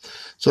her.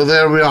 So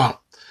there we are.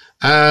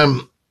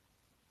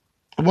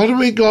 What have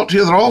we got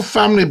here? They're all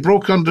family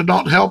broken, did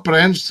not help her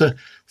ends to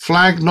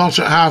flag not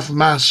at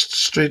half-mast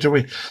straight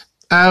away.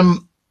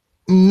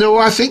 No,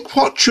 I think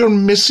what you're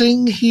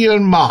missing here,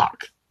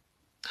 Mark,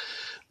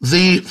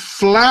 the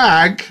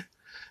flag,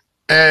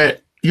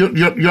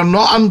 you're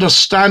not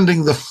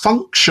understanding the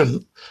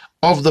function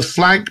of the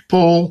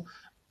flagpole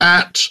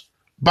at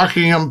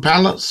Buckingham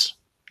Palace.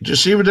 Do you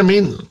see what I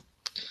mean?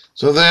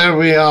 So there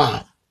we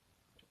are.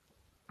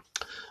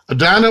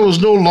 Diana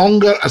was no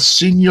longer a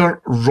senior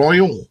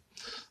royal.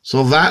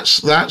 So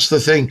that's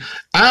the thing.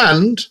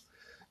 And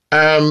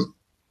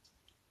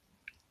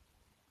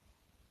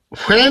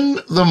when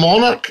the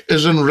monarch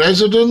is in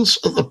residence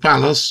at the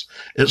palace,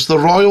 it's the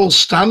royal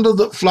standard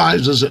that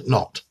flies, is it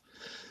not?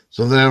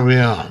 So there we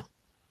are.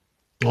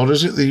 Or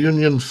is it the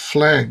Union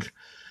flag?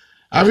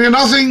 Have you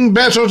nothing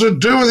better to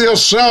do with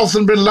yourself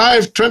than be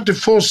live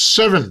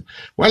 24/7?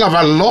 Well,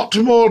 I've a lot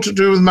more to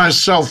do with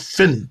myself,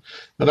 Finn,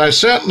 but I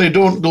certainly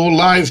don't go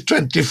live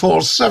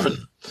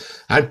 24/7.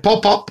 I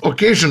pop up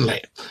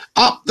occasionally.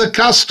 Up the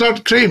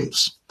custard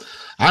creams.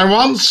 I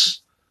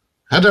once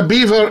had a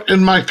beaver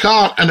in my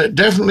car and it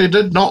definitely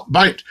did not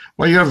bite.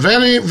 Well, you're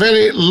very,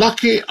 very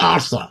lucky,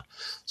 Arthur.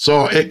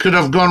 So it could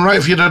have gone right.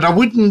 If you'd had a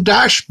wooden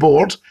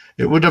dashboard,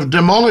 it would have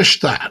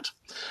demolished that.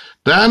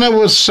 Diana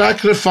was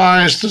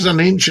sacrificed as an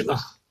ancient...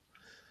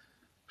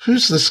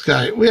 Who's this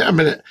guy? Wait a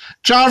minute.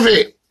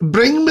 Jarvie,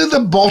 bring me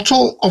the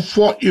bottle of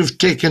what you've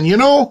taken. You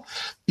know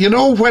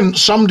when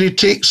somebody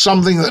takes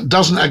something that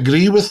doesn't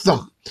agree with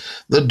them,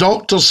 the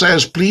doctor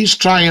says, please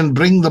try and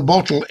bring the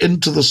bottle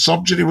into the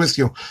surgery with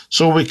you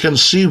so we can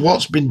see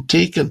what's been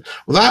taken.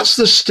 Well, that's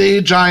the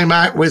stage I'm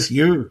at with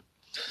you.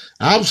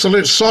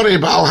 Absolute sorry,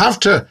 but I'll have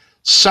to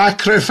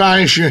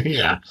sacrifice you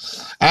here.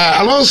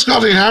 Hello,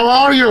 Scottie, how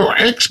are you?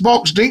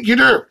 Xbox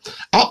Dinky-Doo.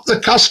 Up the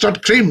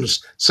custard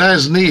creams,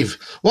 says Neve.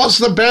 What's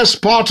the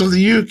best part of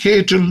the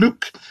UK to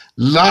look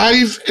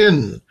live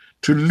in?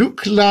 To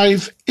look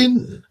live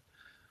in?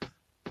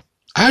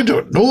 I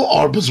don't know,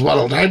 Orb's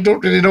World. I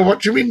don't really know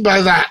what you mean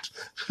by that.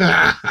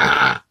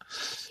 Can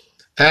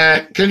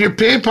you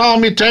PayPal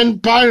me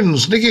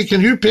 £10? Nikki,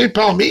 can you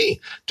PayPal me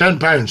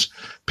 £10?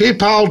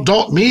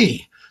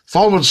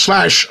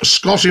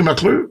 PayPal.me/Scottie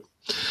McClue.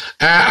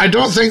 I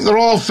don't think the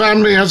royal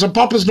family has a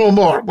purpose no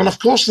more. Well, of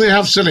course they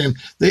have, Cillian.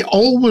 They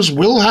always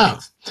will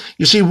have.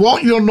 You see,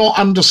 what you're not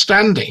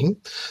understanding,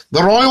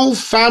 the royal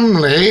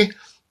family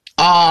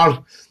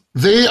are,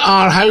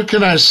 how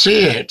can I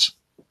say it?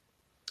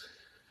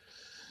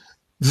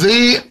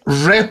 They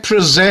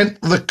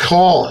represent the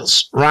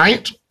cause,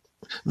 right?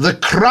 The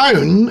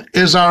crown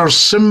is our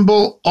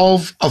symbol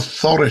of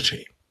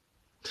authority.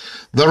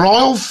 The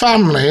royal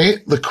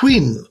family, the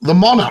queen, the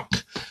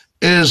monarch,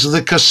 is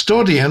the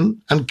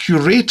custodian and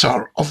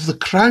curator of the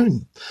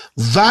crown.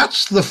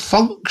 That's the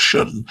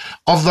function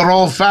of the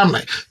royal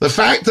family. The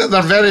fact that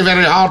they're very,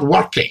 very hard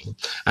working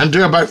and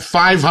do about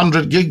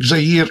 500 gigs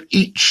a year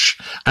each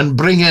and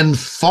bring in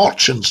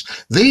fortunes,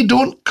 they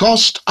don't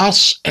cost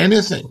us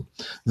anything.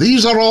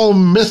 These are all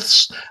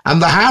myths,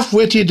 and the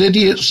half-witted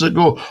idiots that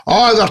go,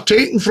 oh, they're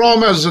taking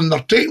from us and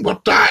they're taking our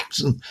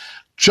tax, and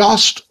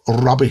just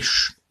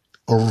rubbish.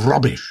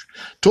 Rubbish.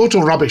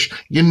 Total rubbish.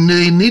 They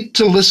need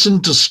to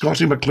listen to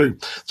Scottie McClue.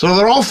 So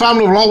the royal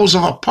family will always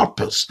have a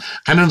purpose.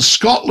 And in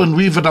Scotland,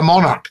 we've had a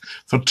monarch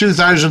for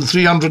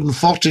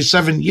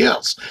 2,347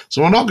 years.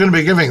 So we're not going to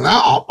be giving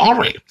that up, are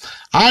we?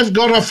 I've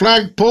got a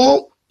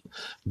flagpole.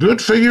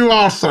 Good for you,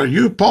 Arthur.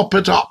 You pop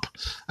it up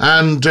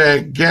and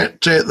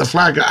get the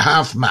flag at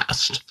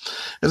half-mast.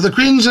 If the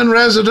Queen's in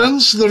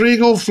residence, the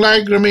regal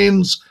flag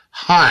remains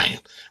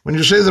high. When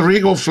you say the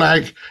regal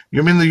flag,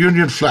 you mean the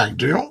Union flag,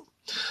 do you?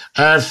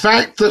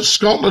 Fact that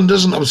Scotland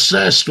isn't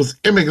obsessed with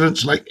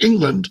immigrants like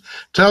England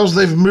tells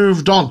they've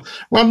moved on.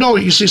 Well, no,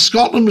 you see,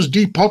 Scotland was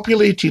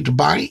depopulated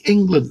by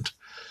England.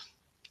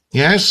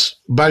 Yes,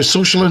 by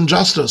social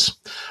injustice.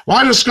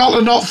 Why does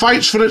Scotland not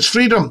fight for its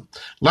freedom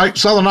like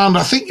Southern Ireland?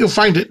 I think you'll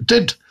find it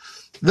did.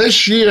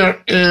 This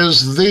year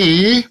is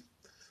the...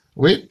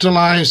 Wait till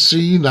I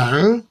see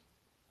now.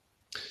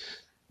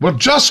 We're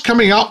just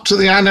coming up to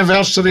the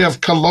anniversary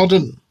of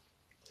Culloden.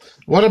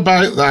 What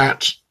about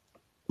that?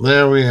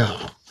 There we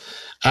are.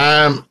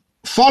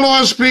 Follow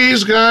us,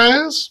 please,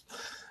 guys.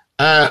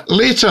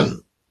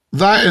 Leighton,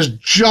 that is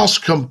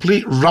just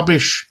complete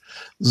rubbish.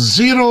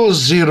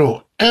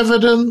 Zero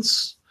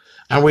evidence,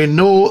 and we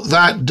know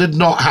that did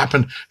not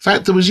happen. In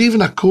fact, there was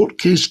even a court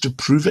case to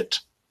prove it.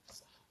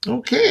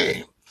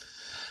 Okay.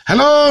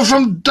 Hello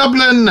from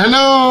Dublin.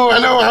 Hello,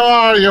 how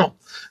are you?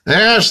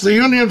 Yes, the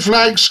Union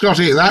flag,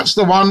 Scottie, that's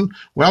the one.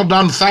 Well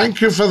done. Thank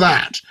you for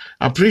that.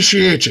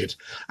 Appreciate it.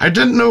 I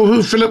didn't know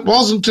who Philip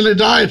was until he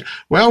died.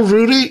 Well,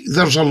 Rory,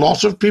 there's a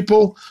lot of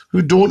people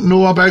who don't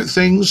know about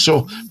things,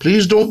 so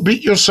please don't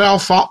beat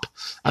yourself up.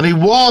 And he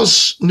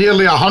was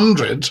nearly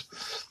 100,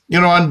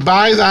 and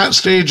by that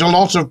stage, a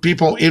lot of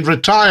people, he'd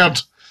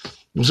retired,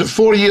 was it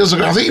 4 years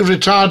ago? I think he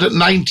retired at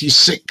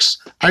 96.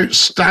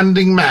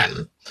 Outstanding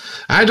man.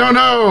 I don't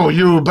know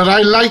you, but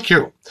I like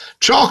you.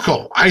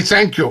 Choco, I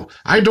thank you.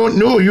 I don't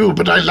know you,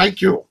 but I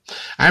like you.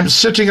 I'm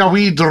sitting a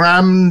wee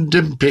dram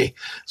dimpy.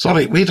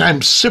 Sorry, wait,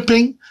 I'm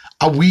sipping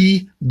a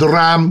wee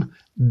dram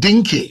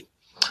dinky.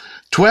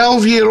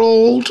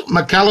 12-year-old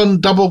Macallan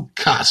double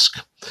cask.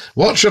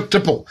 What's your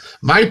tipple?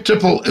 My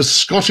tipple is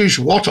Scottish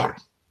water.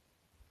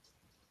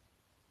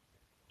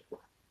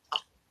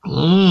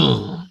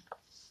 Oh,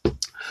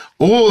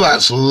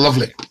 that's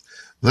lovely.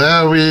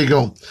 There we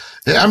go.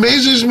 It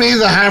amazes me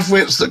the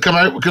half-wits that come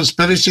out with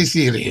conspiracy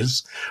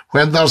theories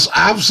when there's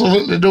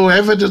absolutely no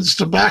evidence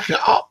to back it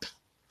up.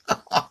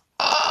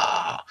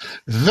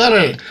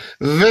 Very,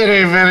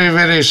 very, very,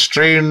 very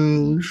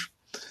strange.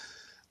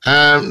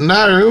 Now,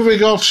 who have we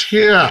got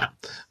here?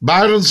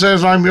 Byron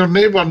says, I'm your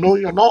neighbour. No,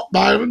 you're not,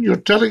 Byron. You're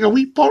telling a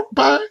wee pork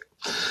pie.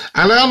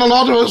 I learn a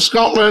lot about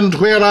Scotland,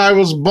 where I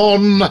was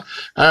born.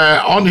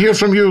 On here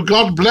from you.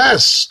 God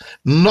bless.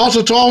 Not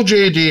at all,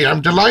 JD.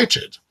 I'm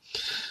delighted.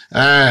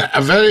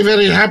 A very,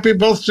 very happy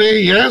birthday.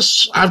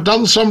 Yes, I've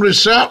done some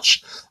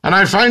research, and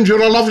I find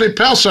you're a lovely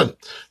person.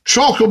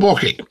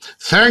 Chocoboki.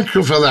 Thank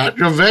you for that.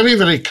 You're very,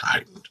 very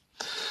kind.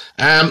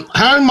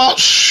 How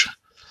much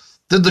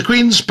did the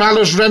Queen's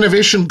Palace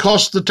renovation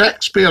cost the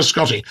taxpayer,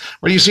 Scottie?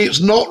 Well, you see,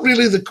 it's not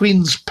really the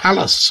Queen's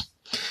Palace.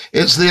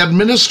 It's the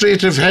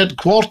administrative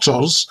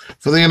headquarters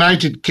for the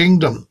United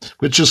Kingdom,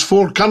 which is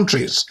 4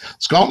 countries,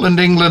 Scotland,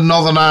 England,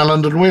 Northern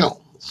Ireland and Wales.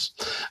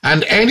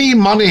 And any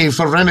money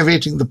for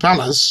renovating the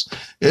palace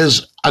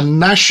is a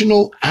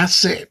national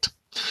asset.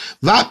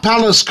 That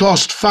palace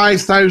cost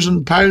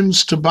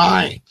 £5,000 to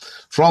buy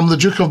from the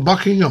Duke of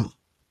Buckingham,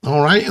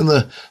 all right, in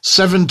the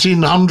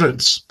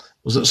 1700s.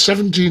 Was it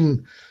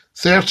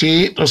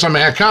 1738 or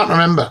something? I can't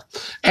remember.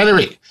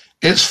 Anyway,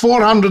 it's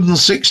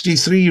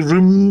 463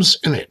 rooms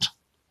in it.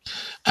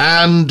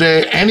 And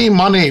any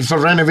money for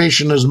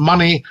renovation is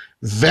money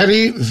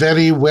very,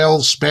 very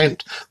well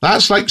spent.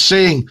 That's like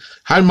saying,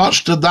 how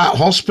much did that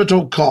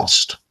hospital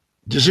cost?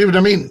 Do you see what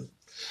I mean?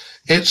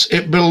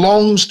 It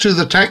belongs to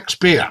the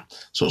taxpayer.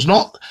 So it's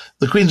not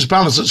the Queen's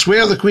Palace. It's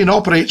where the Queen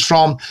operates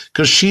from,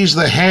 because she's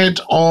the head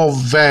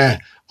of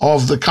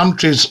the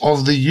countries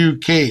of the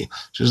UK.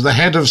 She's the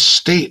head of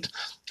state,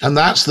 and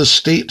that's the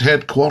state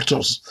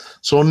headquarters.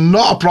 So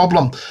not a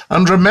problem.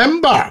 And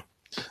remember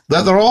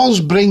that they're always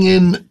bringing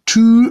in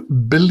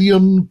 £2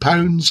 billion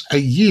a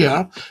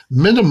year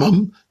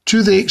minimum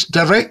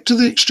direct to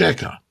the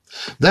Exchequer.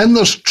 Then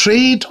there's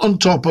trade on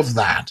top of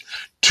that.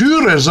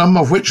 Tourism,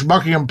 of which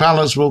Buckingham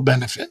Palace will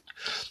benefit,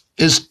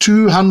 is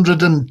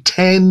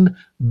 £210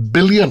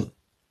 billion.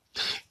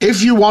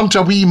 If you want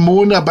a wee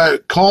moan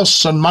about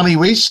costs and money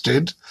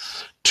wasted,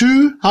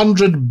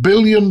 £200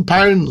 billion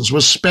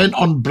was spent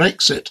on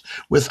Brexit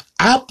with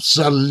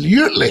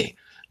absolutely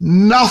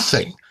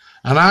nothing,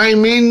 and I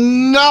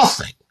mean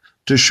nothing,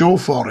 to show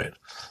for it.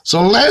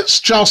 So let's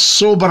just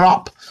sober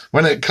up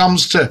when it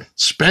comes to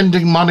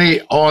spending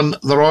money on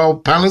the royal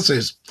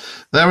palaces.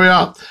 There we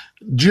are.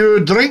 Do you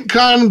drink,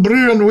 can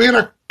brew and wear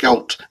a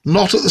kilt?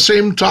 Not at the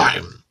same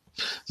time.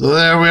 So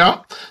there we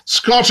are.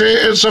 Scottie,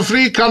 it's a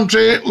free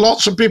country.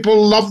 Lots of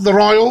people love the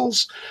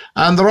royals,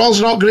 and the royals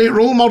are not great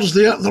role models.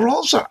 The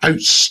royals are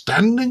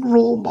outstanding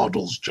role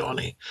models,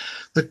 Johnny.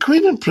 The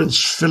Queen and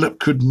Prince Philip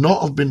could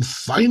not have been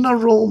finer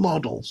role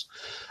models.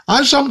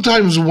 I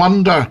sometimes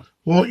wonder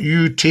what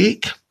you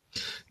take,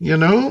 you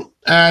know.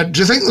 Do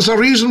you think there's a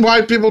reason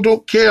why people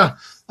don't care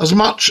as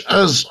much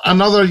as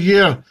another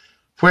year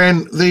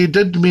when they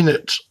did mean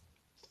it?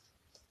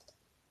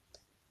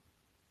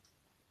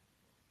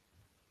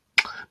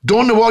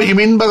 Don't know what you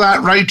mean by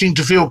that, writing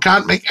to feel.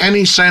 Can't make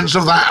any sense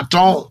of that at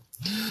all.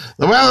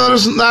 The weather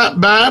isn't that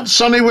bad.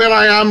 Sunny where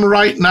I am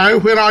right now.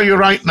 Where are you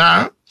right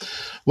now?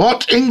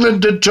 What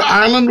England did to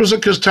Ireland was a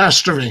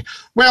catastrophe.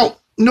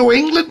 Well, no,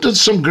 England did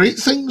some great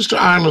things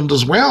to Ireland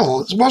as well.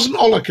 It wasn't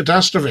all a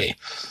catastrophe.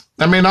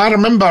 I mean, I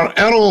remember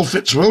Earl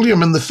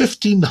Fitzwilliam in the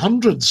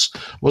 1500s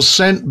was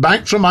sent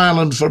back from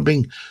Ireland for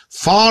being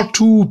far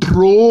too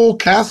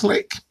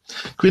pro-Catholic.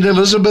 Queen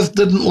Elizabeth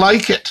didn't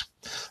like it.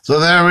 So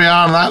there we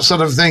are, that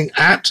sort of thing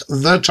at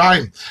the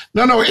time.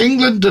 No,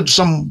 England did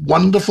some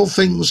wonderful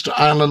things to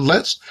Ireland.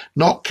 Let's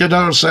not kid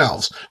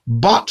ourselves.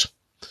 But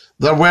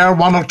there were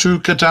 1 or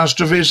 2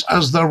 catastrophes,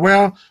 as there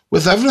were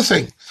with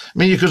everything. I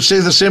mean, you could say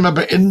the same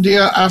about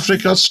India,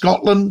 Africa,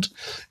 Scotland,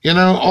 you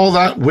know, all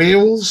that,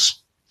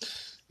 Wales,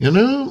 you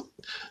know.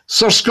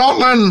 Sir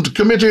Scotland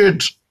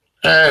committed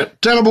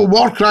terrible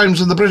war crimes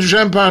in the British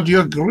Empire. Do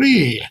you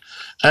agree?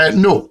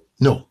 No,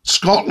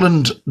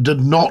 Scotland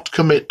did not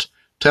commit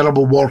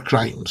terrible war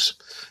crimes.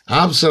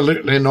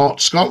 Absolutely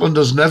not. Scotland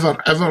has never,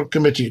 ever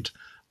committed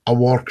a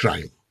war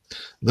crime.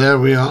 There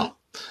we are.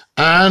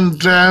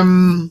 And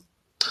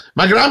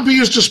my grandpa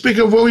used to speak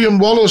of William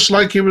Wallace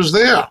like he was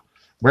there.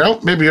 Well,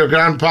 maybe your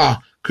grandpa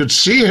could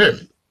see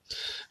him.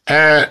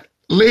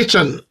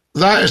 Leighton,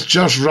 that is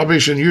just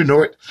rubbish, and you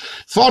know it.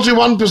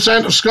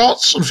 41% of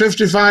Scots and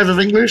 55% of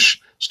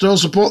English still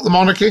support the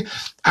monarchy.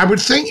 I would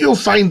think you'll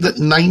find that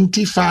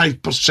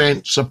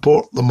 95%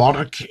 support the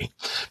monarchy,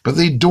 but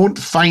they don't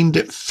find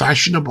it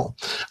fashionable.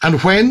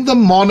 And when the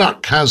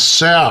monarch has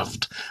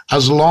served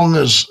as long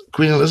as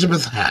Queen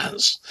Elizabeth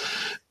has,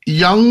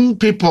 young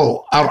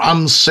people are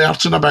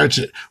uncertain about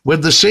it.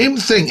 With the same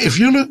thing, if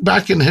you look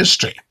back in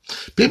history,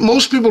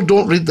 most people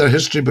don't read their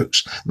history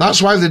books. That's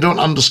why they don't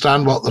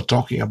understand what they're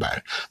talking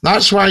about.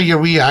 That's why your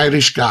wee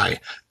Irish guy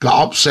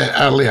got upset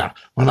earlier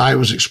when I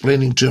was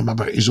explaining to him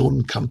about his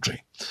own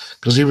country,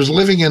 because he was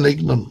living in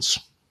ignorance.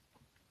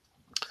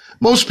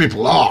 Most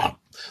people are.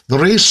 The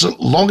race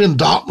long in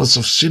darkness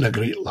have seen a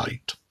great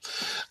light.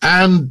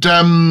 And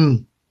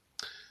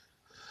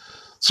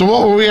so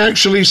what were we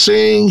actually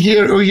saying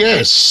here? Oh,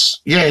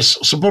 yes,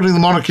 supporting the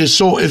monarchy.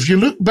 So if you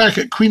look back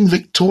at Queen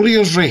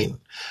Victoria's reign,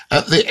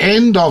 at the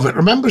end of it,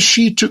 remember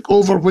she took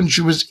over when she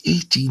was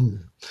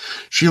 18.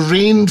 She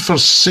reigned for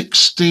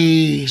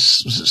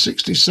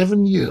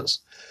 67 years.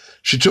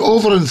 She took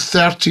over in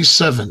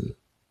 37.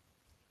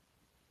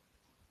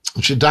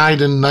 And she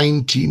died in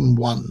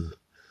 1901.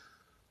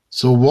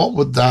 So what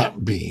would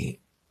that be?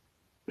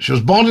 She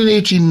was born in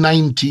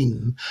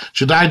 1819.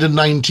 She died in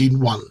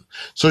 1901.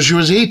 So she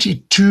was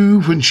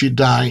 82 when she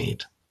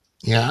died.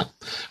 Yeah.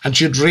 And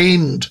she had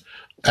reigned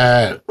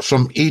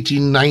from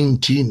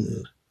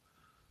 1819.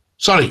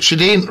 Sorry, she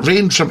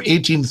reigned from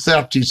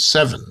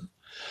 1837.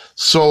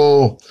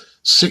 So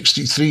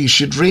 63.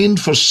 She'd reigned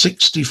for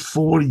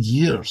 64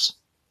 years.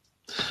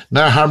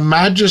 Now, Her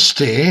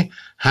Majesty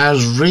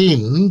has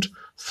reigned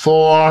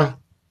for,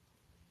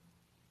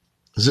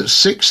 is it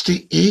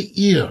 68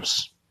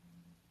 years?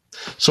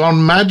 So Her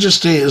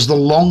Majesty is the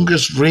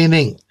longest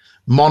reigning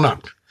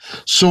monarch.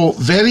 So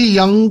very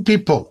young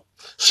people,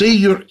 say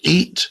you're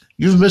 8,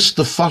 you've missed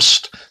the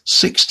first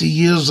 60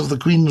 years of the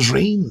Queen's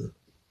reign.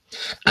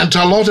 And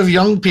to a lot of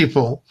young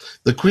people,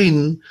 the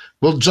Queen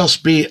will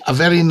just be a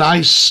very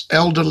nice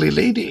elderly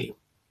lady.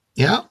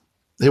 Yeah,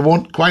 they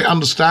won't quite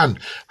understand.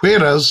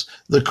 Whereas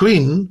the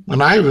Queen,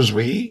 when I was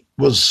wee,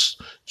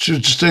 she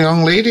was just a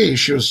young lady.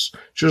 She was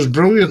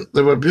brilliant.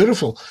 They were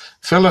beautiful.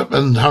 Philip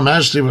and Her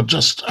Majesty were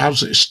just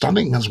absolutely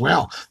stunning as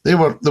well. They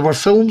were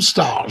film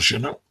stars, you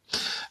know.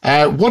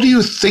 What do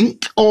you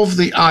think of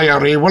the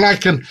IRA? Well, I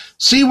can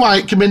see why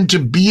it came into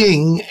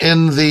being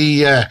in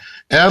the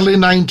early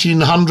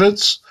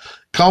 1900s,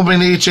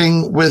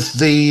 culminating with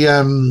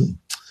the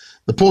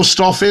post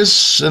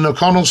office in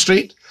O'Connell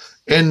Street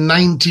in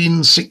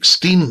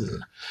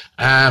 1916.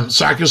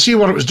 So I can see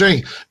what it was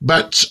doing,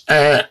 but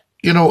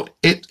you know,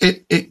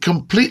 it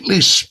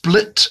completely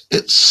split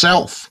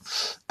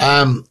itself.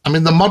 I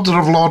mean, the murder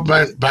of Lord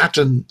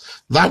Mountbatten,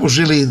 that was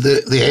really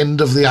the end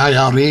of the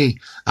IRA.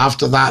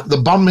 After that, the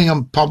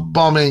Birmingham pub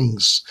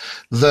bombings,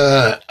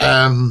 the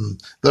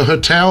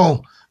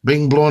hotel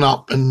being blown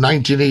up in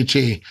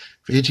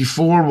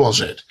 1984,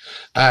 was it?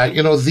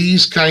 You know,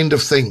 these kind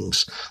of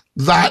things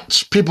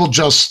that people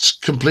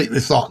just completely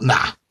thought,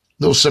 nah,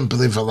 no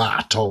sympathy for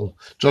that at all.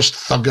 Just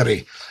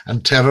thuggery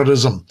and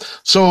terrorism.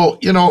 So,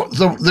 you know,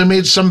 they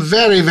made some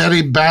very,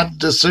 very bad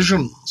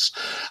decisions.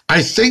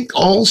 I think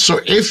also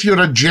if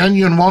you're a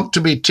genuine, want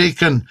to be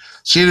taken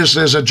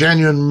seriously as a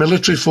genuine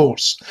military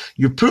force,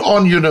 you put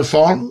on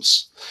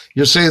uniforms.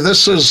 You say,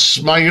 this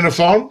is my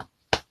uniform.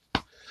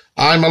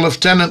 I'm a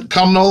lieutenant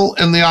colonel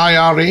in the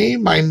IRA.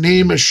 My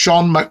name is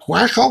Sean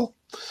McWackle.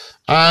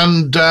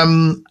 And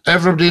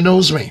everybody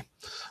knows me.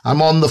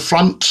 I'm on the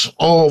front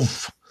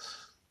of,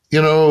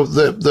 you know,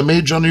 the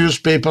major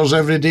newspapers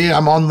every day.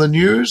 I'm on the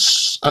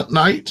news at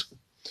night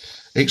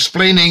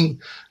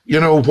explaining, you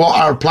know, what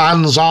our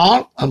plans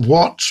are and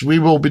what we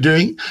will be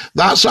doing.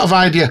 That sort of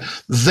idea.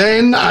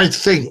 Then I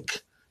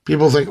think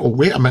people think, oh,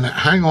 wait a minute,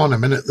 hang on a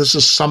minute, this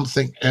is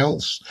something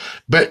else.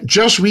 But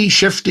just wee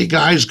shifty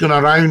guys going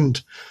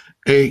around,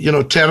 you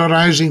know,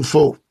 terrorizing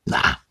folk.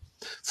 Nah,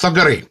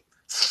 thuggery.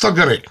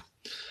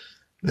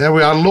 There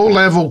we are,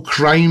 low-level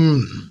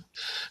crime.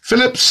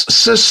 Philip's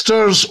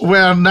sisters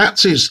were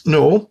Nazis.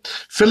 No,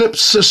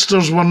 Philip's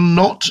sisters were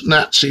not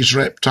Nazis,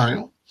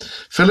 reptile.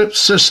 Philip's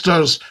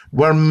sisters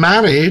were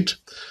married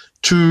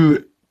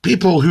to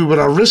people who were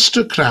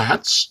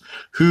aristocrats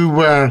who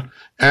were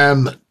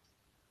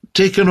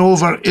taken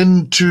over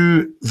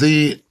into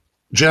the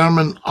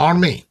German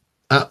army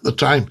at the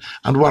time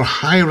and were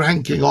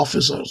high-ranking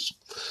officers.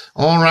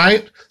 All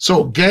right?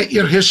 So get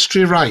your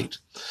history right.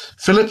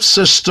 Philip's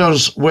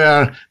sisters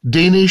were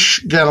Danish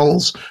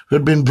girls who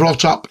had been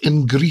brought up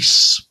in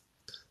Greece.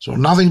 So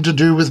nothing to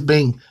do with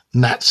being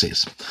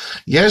Nazis.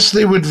 Yes,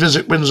 they would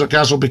visit Windsor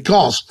Castle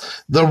because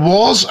there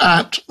was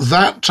at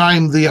that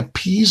time the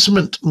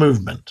appeasement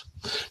movement.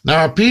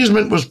 Now,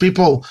 appeasement was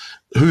people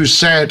who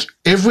said,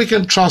 if we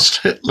can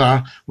trust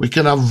Hitler, we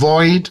can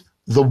avoid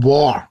the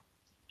war.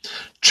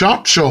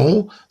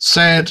 Churchill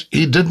said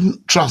he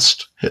didn't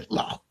trust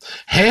Hitler.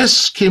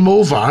 Hess came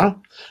over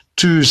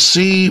to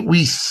see,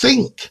 we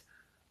think,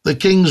 the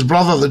King's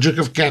brother, the Duke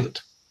of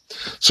Kent.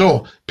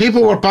 So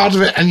people were part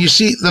of it. And you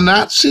see, the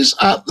Nazis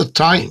at the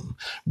time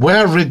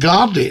were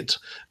regarded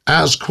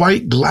as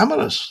quite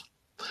glamorous.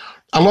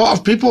 A lot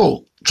of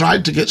people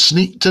tried to get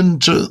sneaked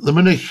into the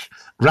Munich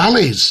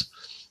rallies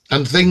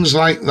and things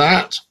like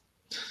that.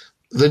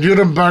 The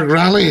Nuremberg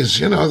rallies,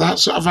 you know, that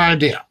sort of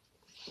idea.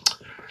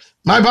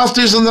 My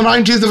birthday's on the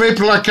 19th of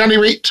April. I can't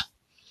wait.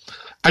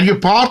 Are you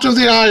part of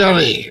the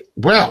IRA?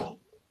 Well,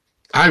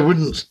 I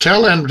wouldn't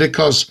tell anybody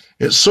because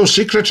it's so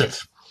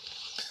secretive.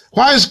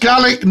 Why is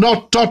Gaelic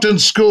not taught in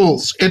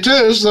schools? It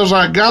is. There's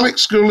a Gaelic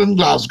school in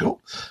Glasgow.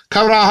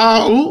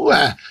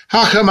 Karaha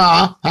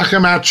Hakama,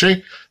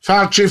 Hakamachi,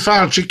 Farchi,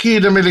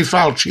 Kida Milli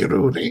Farchi,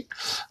 Rudy.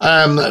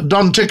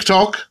 Done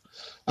TikTok.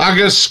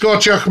 Agus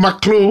Scottiach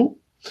McClue.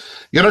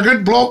 You're a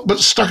good bloke, but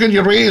stuck in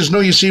your ways. No,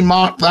 you see,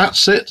 Mark,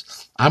 that's it.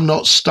 I'm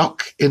not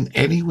stuck in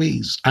any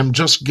ways. I'm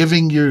just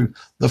giving you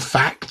the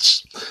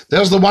facts.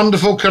 There's the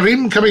wonderful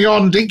Kareem coming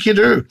on,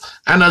 Dinky-Doo.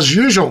 And as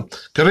usual,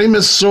 Kareem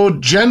is so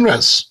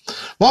generous.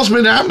 What's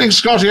been happening,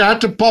 Scottie? I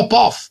had to pop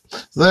off.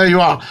 There you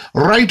are.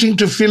 Writing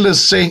to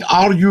Phyllis saying,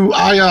 are you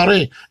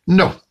IRA?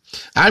 No,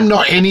 I'm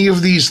not any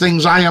of these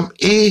things. I am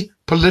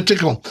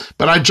apolitical.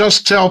 But I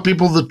just tell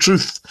people the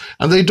truth.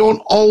 And they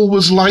don't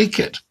always like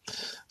it.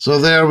 So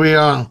there we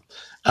are.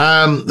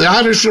 The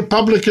Irish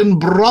Republican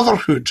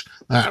Brotherhood.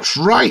 That's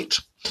right.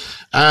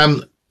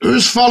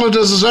 Who's followed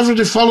us? Has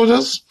everybody followed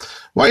us?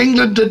 What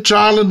England did to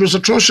Ireland was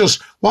atrocious.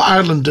 What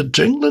Ireland did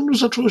to England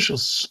was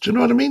atrocious. Do you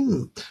know what I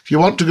mean? If you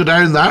want to go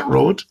down that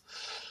road,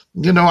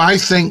 you know, I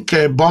think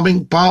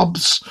bombing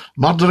pubs,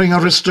 murdering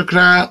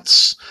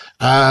aristocrats,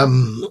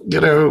 you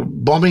know,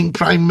 bombing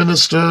prime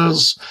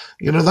ministers,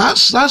 you know,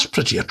 that's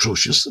pretty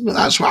atrocious.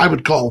 That's what I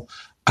would call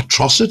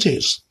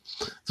atrocities.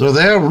 So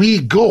there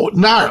we go.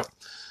 Now,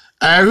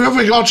 who have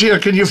we got here?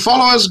 Can you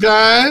follow us,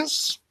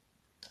 guys?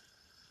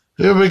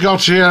 Who have we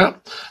got here?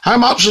 How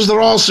much does the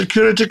Royal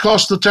Security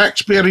cost the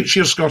taxpayer each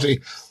year, Scottie?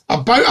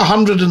 About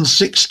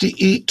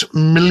 168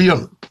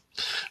 million.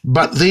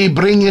 But they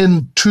bring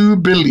in 2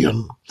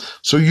 billion.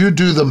 So you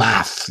do the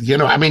math. You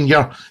know, I mean,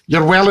 you're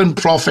well in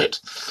profit.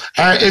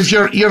 If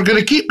you're going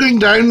to keep going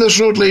down this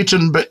road,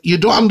 Leighton, but you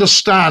don't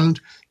understand,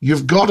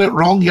 you've got it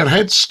wrong. Your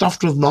head's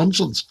stuffed with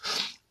nonsense.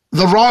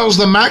 The Royals,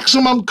 the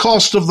maximum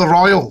cost of the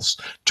Royals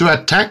to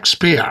a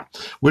taxpayer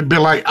would be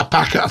like a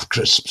packet of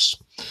crisps.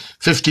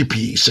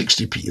 50p,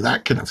 60p,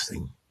 that kind of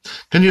thing.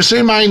 Can you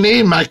say my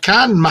name? I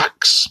can,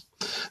 Max.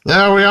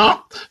 There we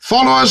are.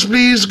 Follow us,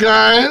 please,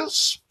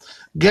 guys.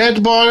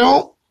 Get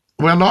Boyle.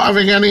 We're not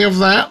having any of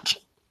that.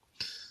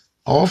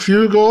 Off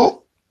you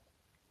go.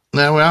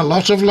 There we are. A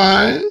lot of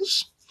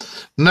lies.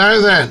 Now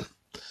then,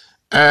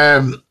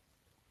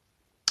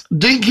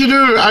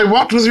 Dinky-Doo, I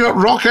worked with you at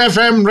Rock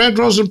FM, Red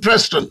Rose and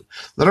Preston,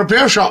 the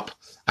repair shop.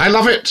 I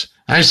love it.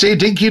 I say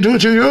Dinky-Doo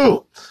to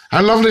you.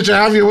 How lovely to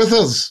have you with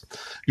us.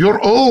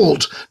 You're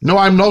old. No,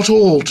 I'm not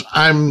old.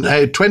 I'm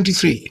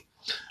 23.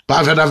 But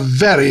I've had a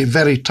very,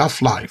 very tough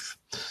life.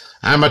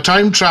 I'm a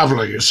time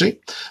traveler, you see.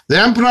 The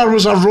empire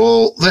was a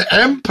role, the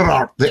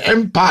empire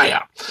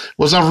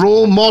was a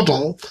role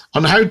model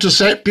on how to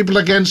set people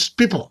against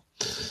people.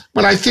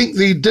 Well, I think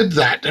they did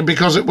that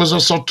because it was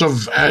a sort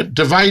of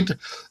divide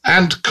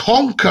and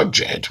conquer,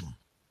 Jed.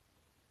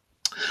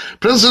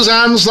 Princess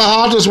Anne's the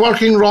hardest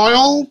working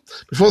royal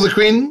before the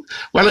Queen.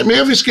 Well, it may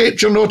have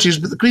escaped your notice,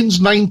 but the Queen's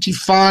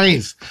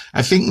 95,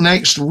 I think,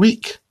 next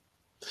week.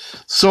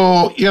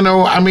 So, you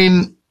know, I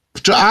mean,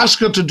 to ask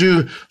her to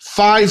do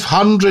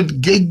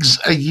 500 gigs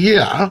a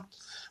year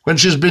when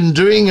she's been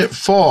doing it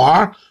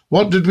for,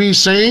 what did we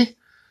say?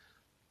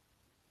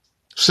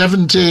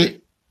 68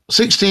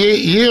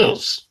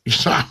 years. You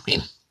know what I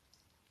mean?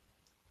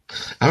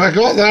 Have I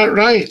got that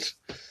right?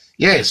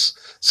 Yes,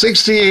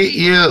 68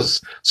 years.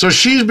 So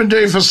she's been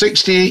doing it for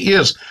 68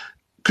 years.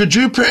 Could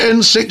you put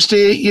in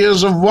 68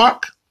 years of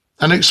work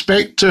and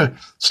expect to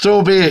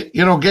still be,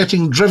 you know,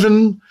 getting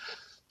driven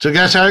to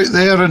get out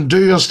there and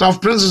do your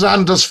stuff? Princess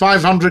Anne does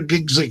 500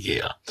 gigs a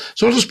year.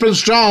 So does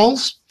Prince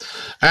Charles.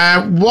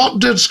 What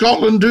did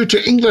Scotland do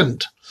to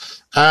England?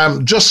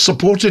 Just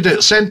supported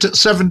it, sent it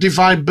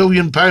 £75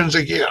 billion a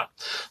year.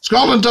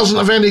 Scotland doesn't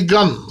have any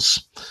guns.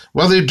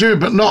 Well, they do,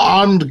 but not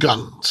armed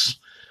guns.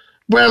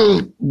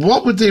 Well,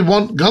 what would they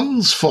want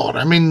guns for?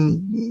 I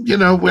mean, you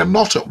know, we're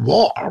not at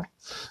war.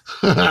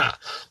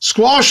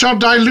 Squash or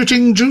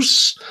diluting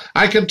juice?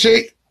 I can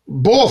take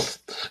both.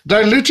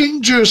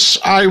 Diluting juice,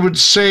 I would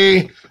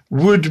say,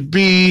 would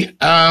be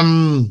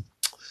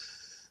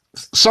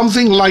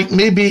something like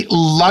maybe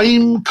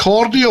lime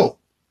cordial.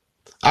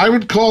 I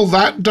would call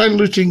that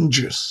diluting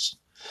juice.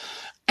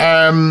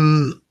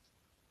 What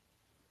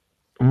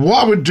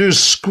I would do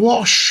is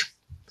squash.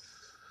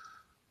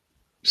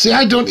 See,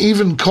 I don't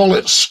even call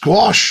it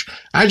squash.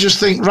 I just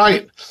think,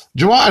 right,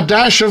 do you want a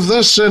dash of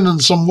this in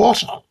and some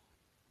water?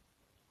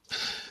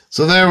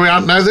 So there we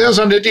are. Now, there's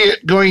an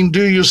idiot going,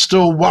 do you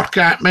still work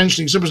at,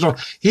 mentioning Superstore.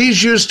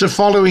 He's used to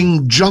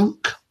following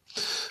junk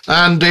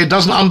and he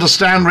doesn't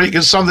understand where he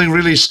gets something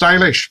really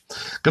stylish.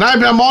 Can I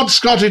be a mod,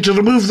 Scottie, to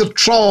remove the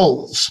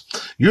trolls?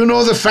 You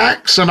know the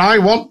facts and I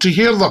want to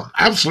hear them.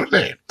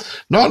 Absolutely.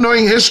 Not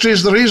knowing history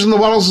is the reason the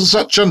world's in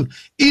such an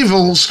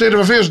evil state of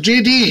affairs.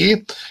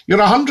 JD, you're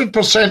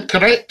 100%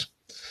 correct.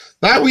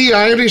 That wee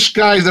Irish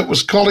guy that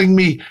was calling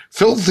me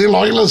filthy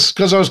loyalist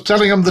because I was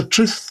telling him the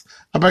truth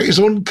about his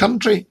own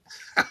country.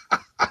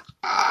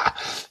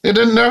 You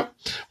didn't know?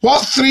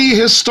 What 3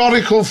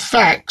 historical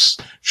facts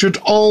should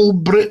all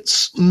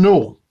Brits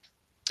know?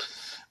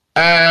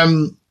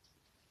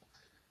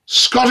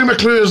 Scottie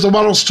McClue is the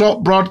world's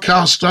top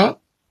broadcaster.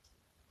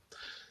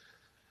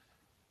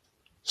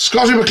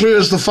 Scottie McClue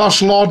is the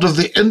first lord of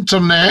the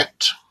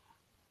internet.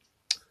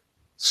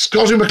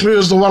 Scottie McClue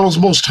is the world's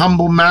most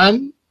humble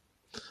man.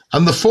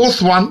 And the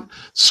 4th one,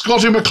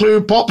 Scottie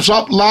McClue pops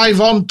up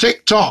live on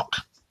TikTok.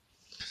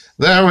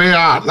 There we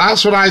are.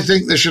 That's what I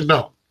think they should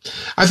know.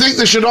 I think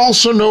they should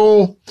also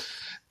know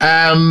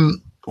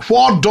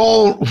Wha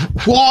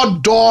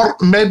Dor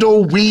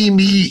Meadow Wee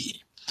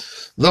Me,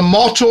 the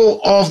motto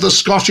of the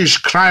Scottish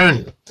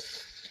Crown.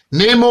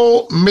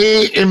 Nemo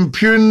me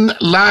impune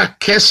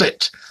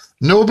lacessit.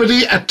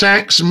 Nobody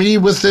attacks me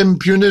with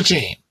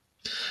impunity.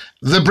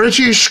 The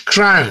British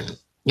Crown,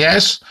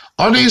 yes,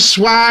 honi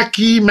soit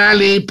qui mal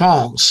y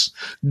pense.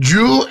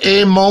 Dieu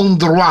est mon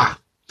droit.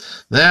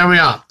 There we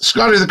are.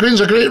 Scottie, the Queen's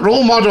a great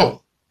role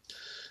model.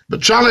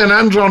 But Charlie and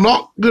Andrew are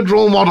not good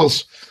role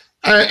models.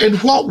 In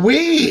what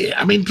way?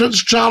 I mean,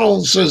 Prince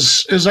Charles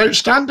is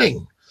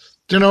outstanding.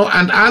 You know,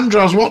 and Andrew,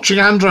 I was watching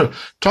Andrew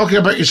talking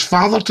about his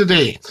father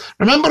today.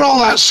 Remember all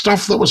that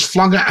stuff that was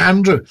flung at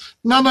Andrew?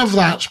 None of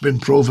that's been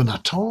proven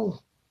at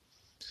all.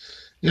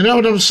 You know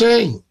what I'm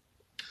saying?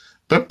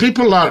 But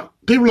people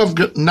have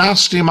got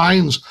nasty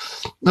minds.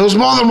 There was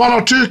more than one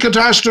or two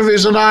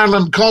catastrophes in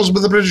Ireland caused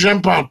by the British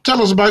Empire.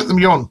 Tell us about them,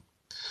 Jon.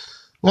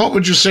 What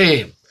would you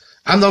say?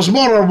 And there's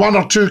more than one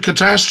or two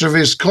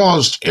catastrophes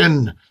caused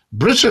in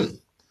Britain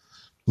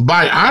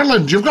by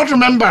Ireland. You've got to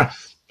remember,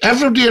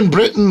 everybody in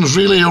Britain's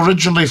really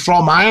originally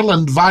from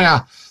Ireland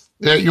via,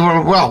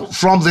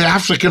 from the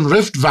African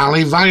Rift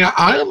Valley via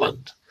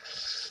Ireland.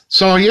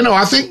 So, you know,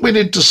 I think we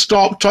need to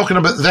stop talking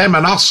about them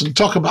and us and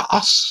talk about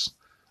us.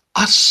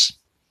 Us.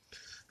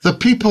 The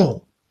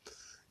people.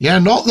 Yeah,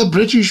 not the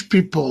British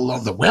people or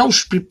the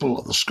Welsh people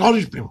or the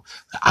Scottish people,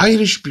 the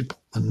Irish people,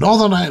 the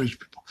Northern Irish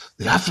people,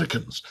 the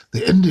Africans,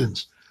 the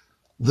Indians,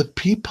 the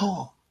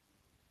people.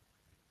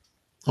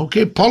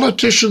 Okay,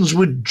 politicians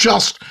would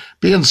just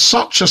be in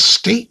such a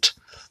state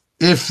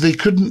if they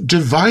couldn't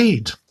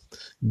divide.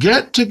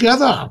 Get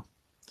together.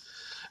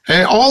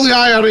 All the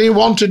IRA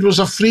wanted was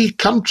a free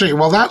country.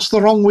 Well, that's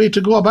the wrong way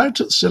to go about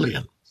it,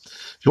 Cillian.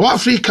 If you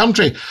want a free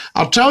country,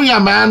 I'll tell you a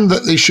man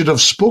that they should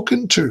have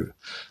spoken to,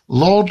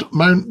 Lord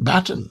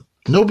Mountbatten.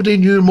 Nobody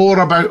knew more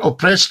about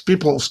oppressed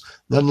peoples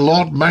than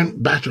Lord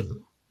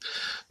Mountbatten.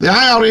 The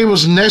IRA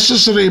was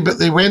necessary, but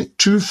they went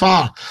too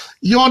far.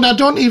 Jon, I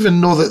don't even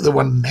know that they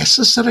were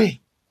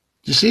necessary.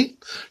 You see?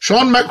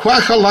 Sean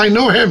McWackle, I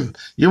know him.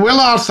 You will,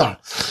 Arthur.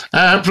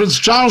 Prince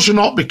Charles should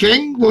not be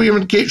king. William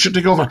and Kate should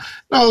take over.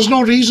 No, there's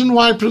no reason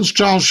why Prince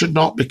Charles should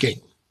not be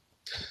king.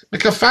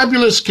 Like a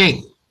fabulous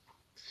king.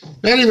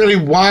 Very, very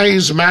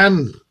wise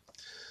man.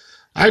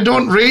 I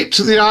don't rate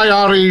the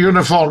IRA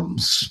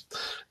uniforms.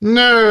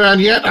 No,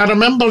 and yet I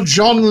remember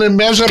John Le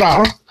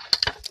Mesurier.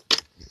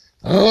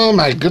 Oh,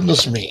 my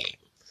goodness me.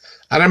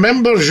 I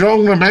remember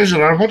Jean Le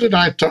Mesurier. What did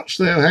I touch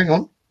there? Hang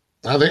on.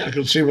 I think I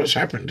can see what's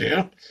happened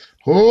here.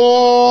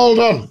 Hold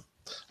on.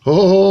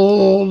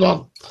 Hold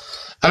on.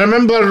 I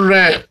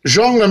remember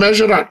Jean Le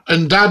Mesurier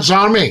in Dad's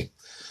army,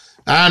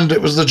 and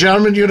it was the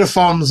German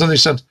uniforms, and he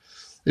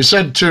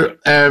said to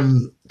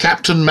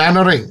Captain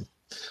Mannering,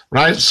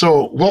 right?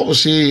 So what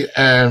was he?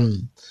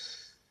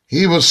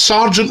 He was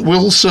Sergeant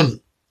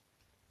Wilson.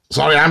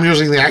 Sorry, I'm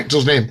using the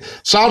actor's name.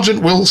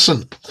 Sergeant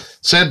Wilson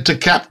said to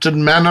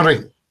Captain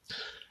Mannering,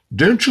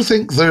 "Don't you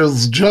think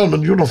those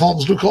German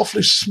uniforms look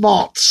awfully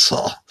smart,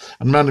 sir?"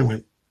 And Mannering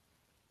went,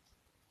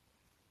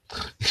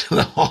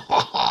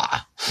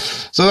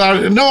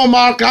 So no,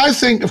 Mark, I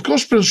think, of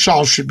course, Prince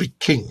Charles should be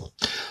king.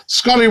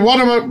 Scottie, what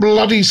about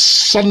Bloody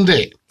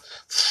Sunday?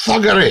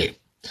 Thuggery.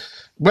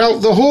 Well,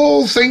 the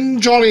whole thing,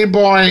 Johnny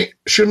boy,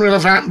 shouldn't really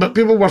have happened, but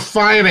people were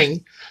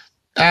firing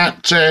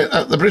at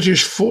the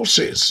British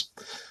forces.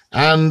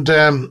 And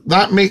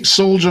that makes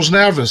soldiers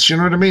nervous, you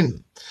know what I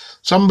mean?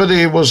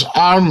 Somebody was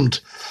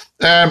armed.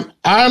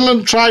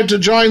 Ireland tried to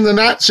join the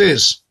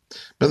Nazis,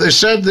 but they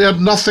said they had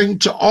nothing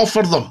to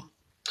offer them.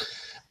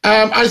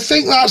 I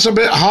think that's a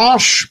bit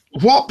harsh.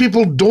 What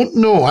people don't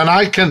know, and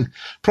I can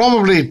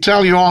probably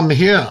tell you on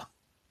here,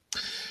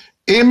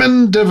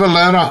 Eamon de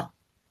Valera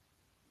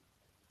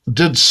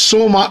did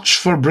so much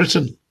for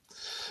Britain,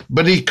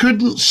 but he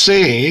couldn't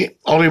say,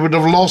 or he would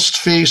have lost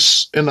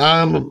face in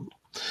Ireland.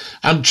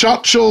 And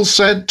Churchill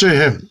said to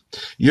him,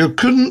 "You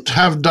couldn't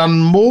have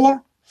done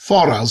more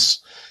for us,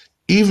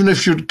 even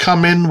if you'd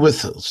come in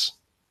with us."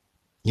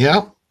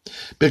 Yeah?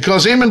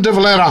 Because Eamon de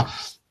Valera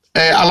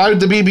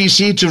allowed the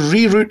BBC to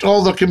reroute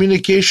all their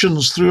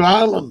communications through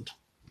Ireland.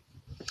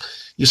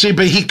 You see,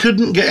 but he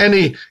couldn't get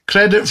any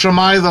credit from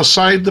either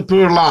side, the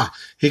poor la.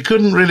 He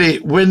couldn't really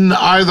win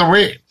either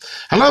way.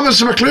 Hello,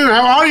 Mr. McClue,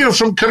 how are you?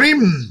 From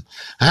Kareem.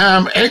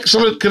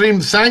 Excellent,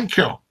 Kareem, thank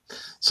you.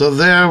 So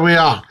there we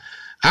are.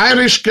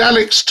 Irish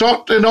Gaelics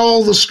taught in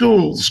all the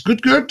schools.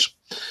 Good, good.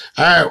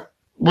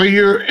 Were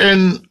you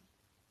in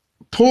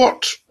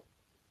Port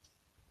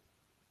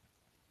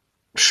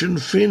Sinn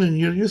Féin in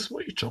your youth?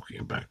 What are you talking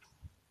about?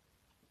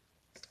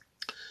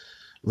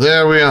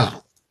 There we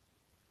are.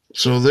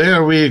 So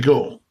there we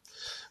go.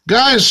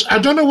 Guys, I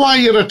don't know why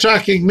you're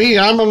attacking me.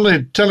 I'm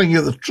only telling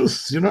you the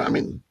truth. You know what I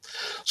mean?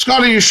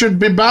 Scottie, you should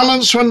be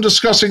balanced when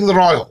discussing the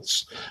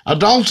royals.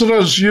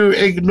 Adulterers you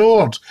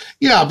ignored.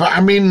 Yeah, but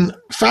I mean,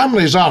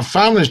 families are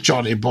families,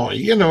 Johnny boy.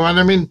 You know, and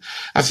I mean,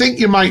 I think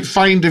you might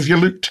find if you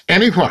looked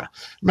anywhere.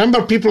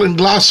 Remember, people in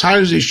glass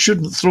houses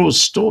shouldn't throw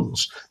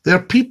stones. They're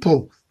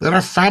people. They're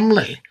a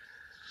family.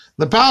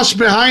 The past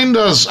behind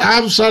us,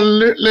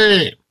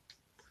 absolutely.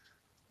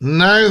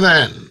 Now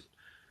then,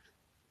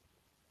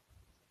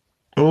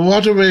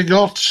 what have we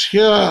got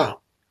here?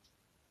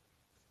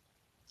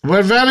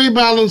 We're very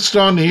balanced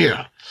on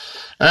here.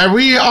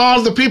 We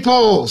are the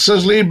people,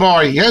 says Lee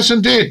Boy. Yes,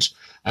 indeed.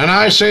 And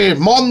I say,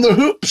 mon the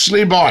hoops,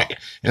 Lee Boy,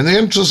 in the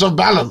interest of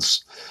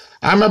balance.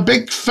 I'm a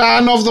big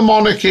fan of the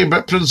monarchy,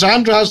 but Prince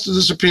Andrew has to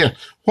disappear.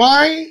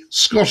 Why?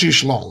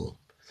 Scottish long.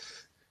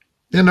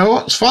 You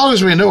know, as far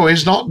as we know,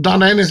 he's not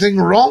done anything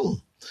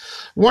wrong.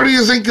 What do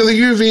you think of the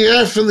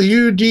UVF and the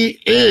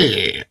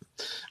UDA?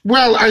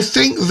 Well, I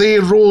think they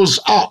rose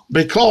up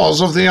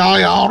because of the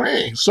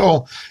IRA.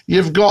 So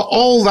you've got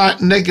all that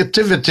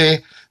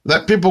negativity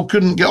that people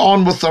couldn't get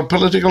on with their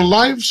political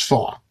lives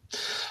for.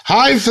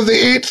 Hi for the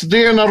 8th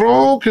day in a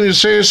row. Can you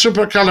say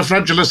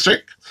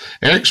supercalifragilistic?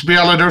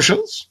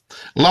 Expialidocious.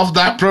 Loved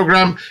that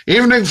programme.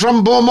 Evening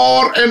from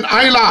Beaumore in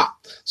Isla,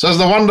 says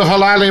the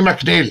wonderful Ali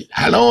McNeil.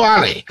 Hello,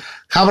 Ali.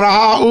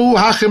 Kabraha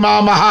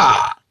hakima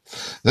maha.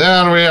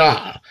 There we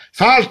are.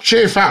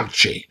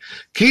 Falci.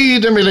 Key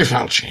de mille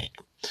falci.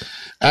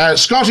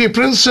 Scottie,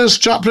 Prince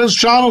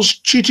Charles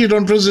cheated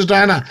on Princess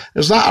Diana.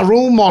 Is that a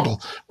role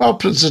model? Well,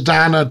 Princess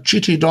Diana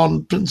cheated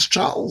on Prince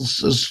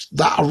Charles. Is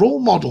that a role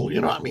model? You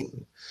know what I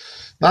mean?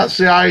 That's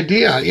the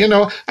idea, you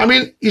know. I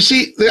mean, you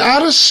see, the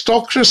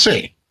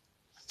aristocracy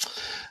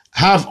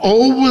have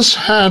always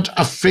had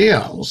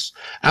affairs,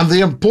 and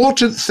the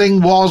important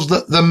thing was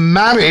that the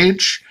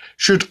marriage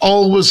should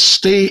always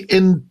stay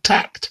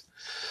intact.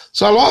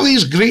 So a lot of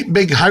these great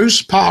big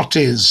house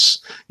parties,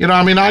 you know,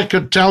 I mean, I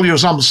could tell you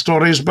some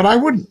stories, but I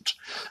wouldn't.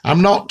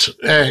 I'm not,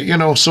 you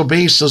know, so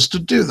base as to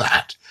do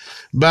that.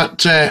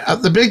 But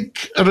at the big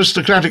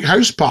aristocratic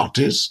house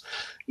parties,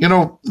 you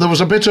know, there was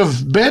a bit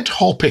of bed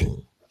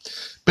hopping,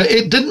 but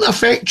it didn't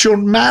affect your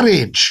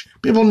marriage.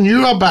 People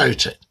knew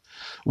about it.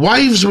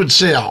 Wives would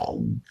say,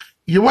 oh,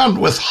 you weren't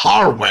with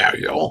her, were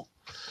you?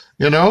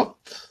 You know?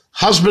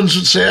 Husbands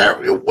would say,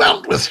 oh, you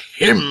weren't with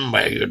him,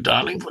 were you,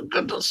 darling? For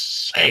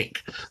goodness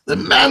sake. The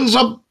man's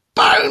a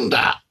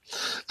bounder.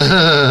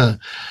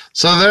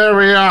 So there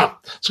we are.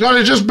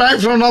 Scottie, just back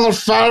from another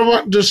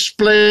firework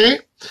display.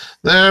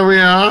 There we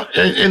are.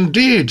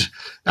 Indeed.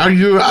 Are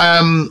you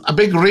a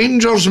big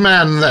Rangers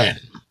man then?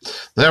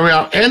 There we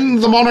are.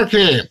 End the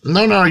monarchy.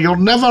 No, you'll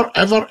never,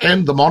 ever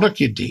end the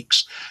monarchy,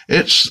 Deeks.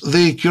 It's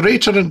the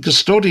curator and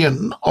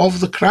custodian of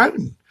the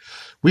crown.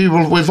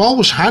 We've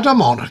always had a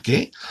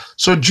monarchy.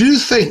 So do you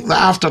think that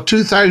after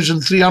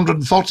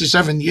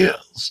 2,347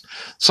 years,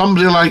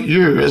 somebody like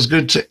you is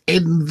going to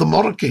end the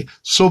monarchy?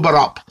 Sober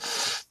up.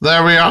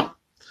 There we are.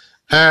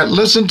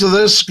 Listen to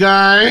this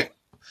guy.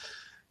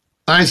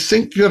 I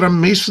think you're a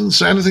Mason.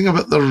 Say anything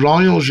about the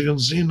royals. You can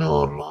see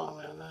no.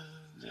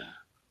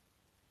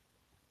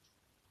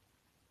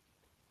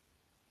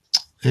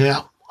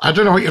 Yeah. I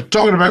don't know what you're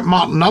talking about,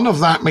 Martin. None of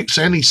that makes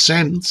any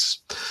sense.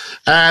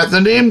 The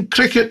name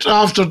cricket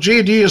after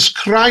JD is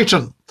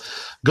Crichton.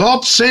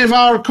 God save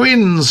our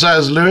Queen,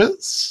 says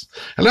Lewis.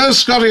 Hello,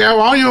 Scottie. How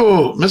are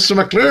you, Mr.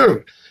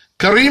 McClue?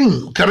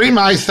 Kareem,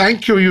 I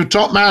thank you, you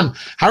top man.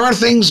 How are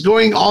things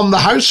going on the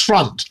house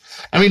front?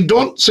 I mean,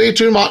 don't say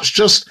too much,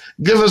 just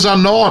give us a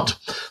nod.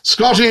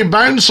 Scottie,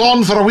 bounce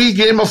on for a wee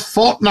game of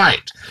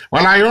Fortnite.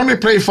 Well, I only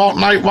play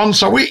Fortnite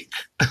once a week.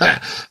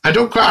 I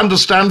don't quite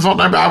understand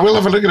Fortnite, but I will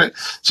have a look at it.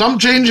 Some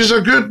changes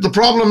are good. The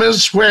problem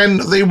is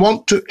when they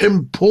want to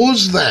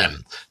impose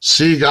them.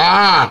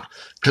 Cigar.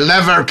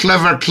 Clever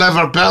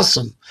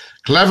person.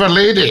 Clever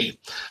lady.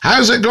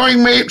 How's it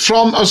going, mate,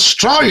 from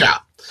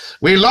Australia?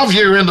 We love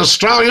you in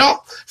Australia.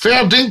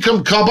 Fair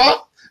dinkum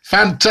cobber.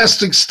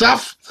 Fantastic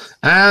stuff.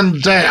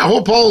 And I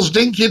hope all's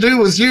dinky-doo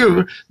with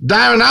you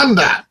down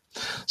under.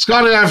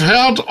 Scottie, I've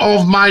heard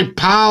of my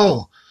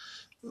pal,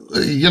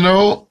 you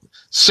know,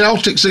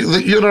 Celtics,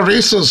 that you're a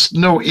racist.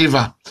 No,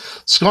 Eva.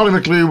 Scottie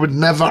McClue would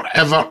never,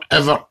 ever,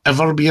 ever,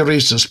 ever be a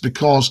racist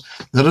because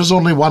there is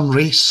only one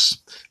race,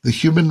 the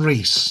human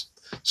race.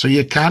 So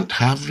you can't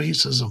have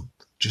racism.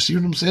 Do you see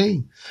what I'm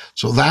saying?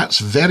 So that's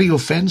very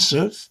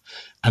offensive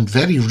and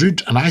very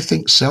rude. And I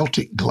think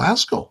Celtic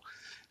Glasgow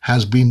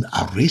has been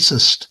a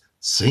racist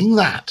saying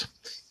that.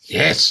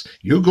 Yes,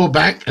 you go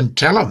back and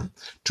tell him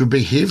to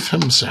behave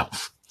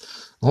himself.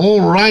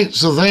 All right,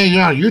 so there you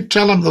are. You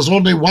tell him there's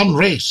only one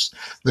race,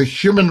 the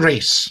human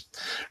race.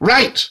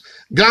 Right,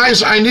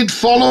 guys, I need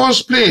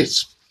followers,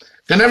 please.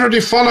 Can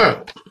everybody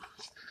follow?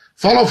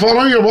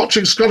 Follow. You're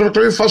watching Scottie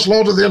McClue, First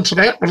Lord of the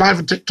Internet. We're live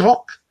on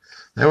TikTok.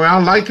 There we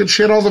are. Like and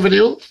share all the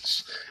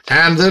videos.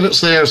 And then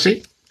it's there,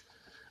 see?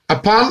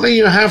 Apparently,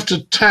 you have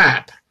to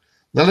tap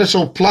the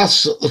little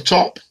plus at the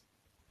top.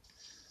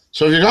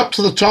 So if you go up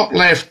to the top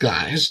left,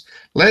 guys,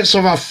 let's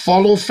have a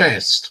follow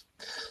fest.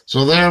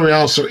 So there we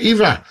are. So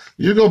Eva,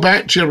 you go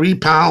back to your wee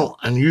pal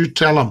and you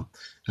tell him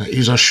that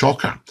he's a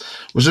shocker.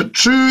 Was it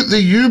true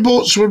the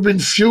U-boats were being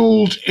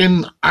fueled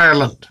in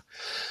Ireland?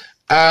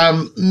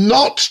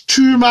 Not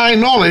to my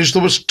knowledge.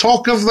 There was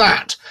talk of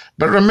that.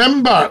 But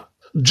remember,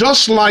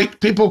 just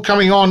like people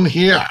coming on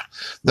here,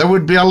 there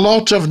would be a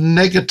lot of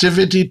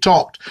negativity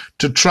talked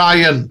to try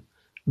and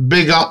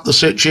big up the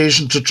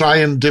situation to try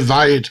and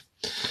divide.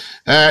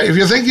 If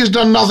you think he's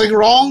done nothing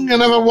wrong, you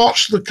never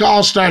watched the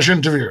Carstash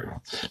interview.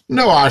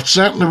 No, I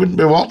certainly wouldn't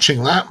be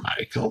watching that,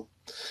 Michael.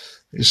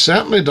 He's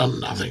certainly done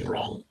nothing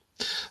wrong.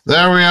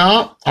 There we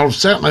are. Or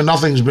certainly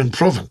nothing's been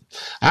proven.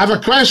 I have a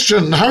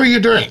question. How are you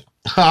doing?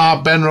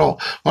 Ah,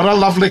 Benro, what a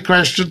lovely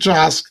question to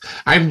ask.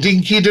 I'm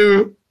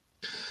Dinky-Doo.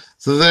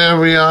 So there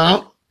we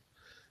are.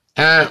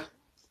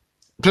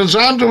 Prince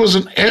Andrew was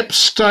in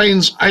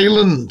Epstein's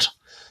Island,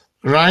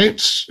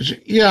 right?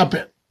 Yeah,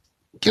 but,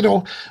 you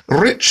know,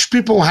 rich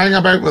people hang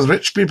about with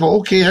rich people.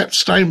 Okay,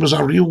 Epstein was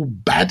a real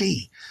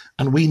baddie,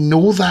 and we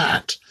know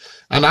that.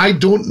 And I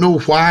don't know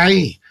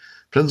why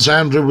Prince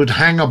Andrew would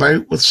hang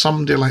about with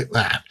somebody like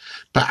that.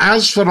 But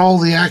as for all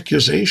the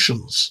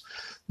accusations,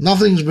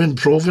 nothing's been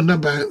proven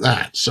about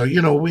that. So,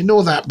 you know, we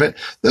know that. But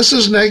this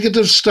is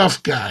negative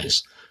stuff,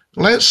 guys.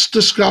 Let's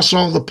discuss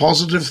all the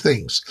positive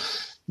things.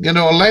 You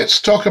know,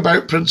 let's talk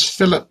about Prince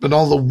Philip and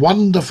all the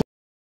wonderful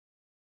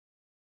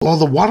of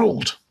the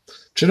world.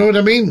 Do you know what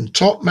I mean?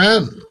 Top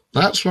man.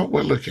 That's what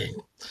we're looking.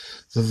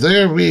 So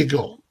there we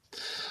go.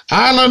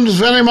 Ireland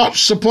very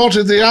much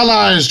supported the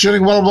Allies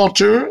during World War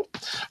II.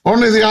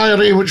 Only the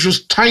IRA, which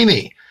was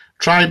tiny,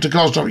 tried to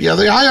cause trouble. Yeah,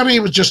 the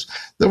IRA was just,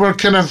 they were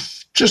kind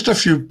of just a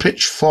few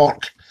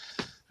pitchfork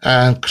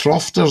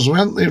crofters,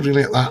 weren't they,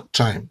 really, at that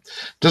time?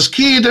 Does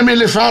Ci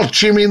Dimili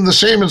Falchi mean the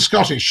same in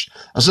Scottish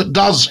as it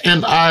does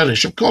in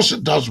Irish? Of course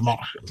it does,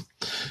 Martin.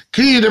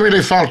 Ci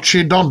Dimili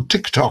Falchi don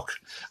TikTok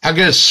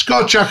against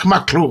Scotchach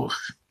McClue.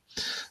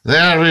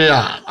 There we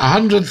are,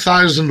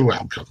 100,000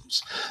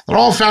 welcomes. They're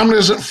all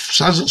families that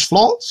has its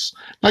flaws,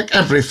 like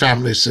every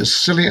family, says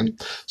Cillian.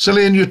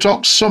 Cillian, you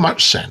talk so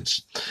much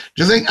sense.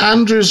 Do you think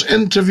Andrew's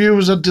interview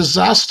was a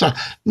disaster?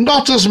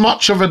 Not as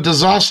much of a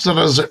disaster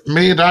as it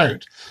made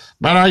out,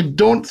 but I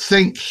don't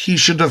think he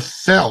should have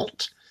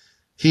felt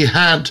he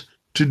had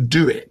to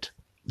do it.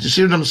 Do you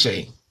see what I'm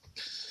saying?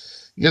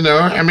 You know,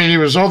 I mean, he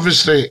was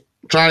obviously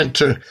trying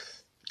to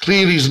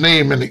clear his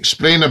name and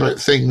explain about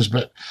things,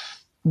 but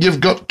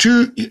you've got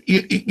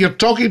you're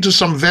talking to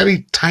some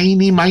very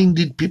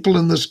tiny-minded people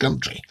in this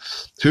country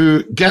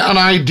who get an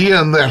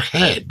idea in their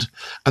head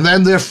and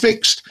then they're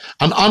fixed.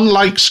 And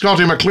unlike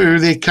Scottie McClue,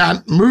 they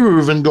can't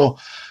move and go,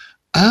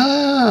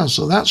 ah,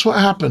 so that's what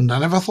happened. I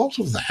never thought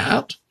of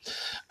that.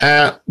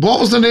 What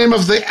was the name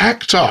of the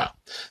actor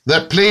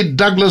that played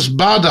Douglas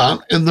Bader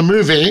in the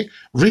movie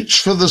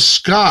Reach for the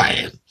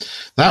Sky?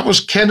 That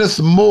was Kenneth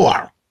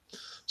More,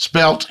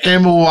 spelt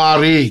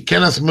M-O-R-E,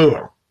 Kenneth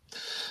Moore.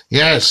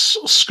 Yes,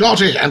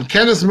 Scottie and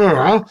Kenneth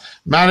Moore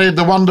married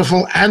the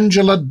wonderful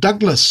Angela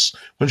Douglas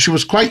when she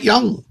was quite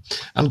young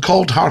and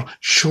called her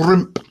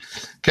Shrimp.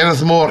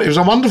 Kenneth Moore, he was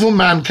a wonderful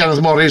man, Kenneth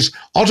Moore. His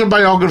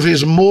autobiography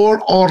is More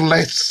or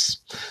Less.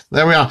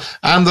 There we are.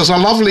 And there's a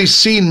lovely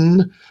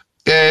scene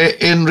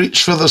in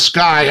Reach for the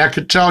Sky. I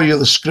could tell you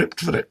the script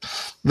for it.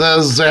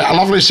 There's a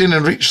lovely scene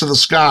in Reach for the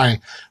Sky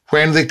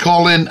when they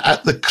call in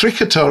at the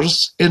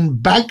cricketers in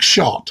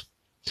Bagshot.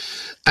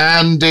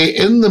 And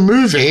in the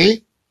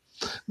movie,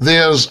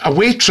 there's a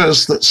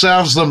waitress that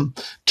serves them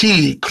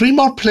tea, cream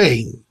or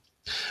plain.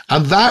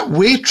 And that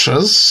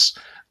waitress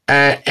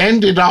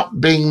ended up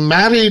being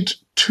married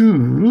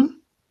to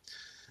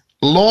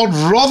Lord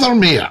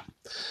Rothermere.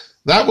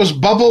 That was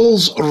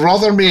Bubbles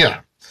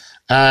Rothermere,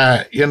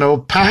 you know,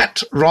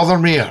 Pat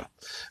Rothermere,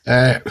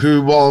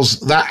 who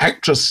was that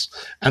actress.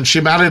 And she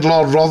married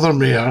Lord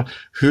Rothermere,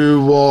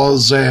 who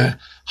was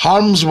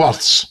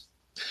Harmsworth's.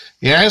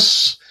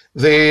 Yes,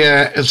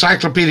 the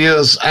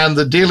encyclopedias and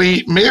the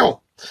Daily Mail.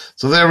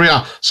 So there we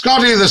are.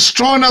 Scottie, the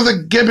Strawn of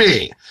the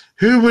Gibby.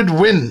 Who would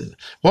win?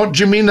 What do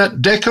you mean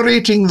at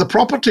decorating the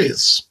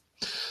properties?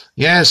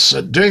 Yes,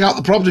 doing out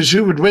the properties,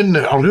 who would win?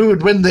 Or who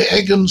would win the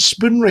egg and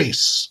spoon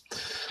race?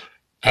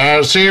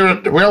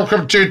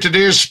 Welcome to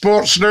today's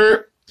Sports Now.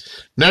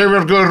 Now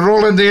we're going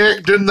rolling the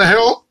egg down the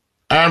hill.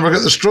 And we've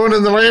got the Strawn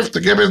in the left,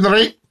 the Gibby in the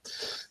right.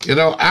 You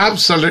know,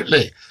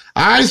 absolutely.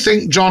 I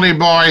think, Johnny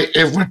boy,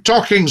 if we're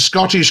talking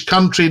Scottish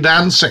country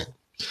dancing,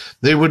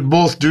 they would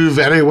both do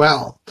very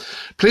well.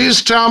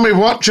 Please tell me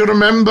what you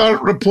remember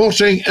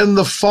reporting in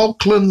the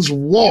Falklands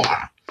War.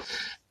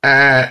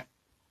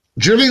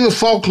 During the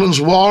Falklands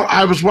War,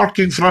 I was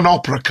working for an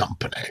opera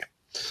company.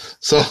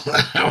 So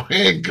there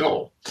we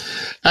go.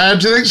 Do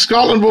you think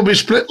Scotland will be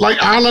split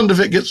like Ireland if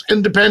it gets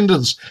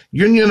independence?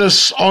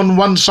 Unionists on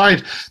one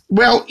side.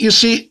 Well, you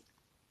see,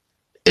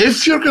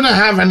 if you're going to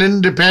have an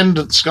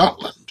independent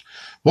Scotland,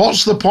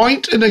 what's the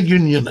point in a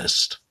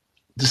unionist?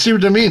 Do you see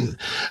what I mean?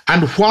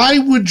 And why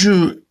would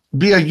you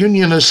be a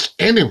unionist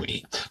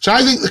anyway? So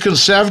I think the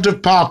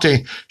Conservative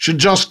Party should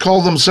just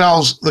call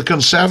themselves the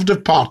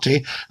Conservative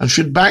Party and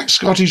should back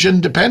Scottish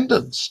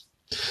independence.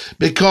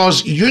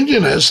 Because the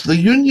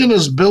union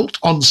is built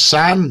on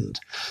sand.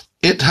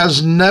 It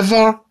has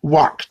never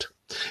worked.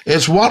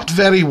 It's worked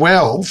very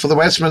well for the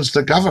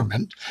Westminster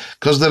government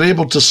because they're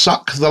able to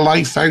suck the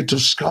life out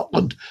of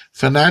Scotland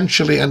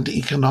financially and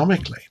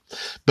economically.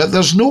 But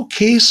there's no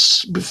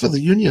case for the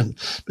union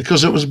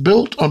because it was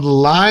built on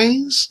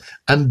lies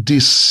and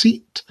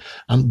deceit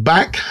and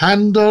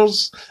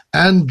backhanders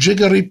and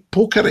jiggery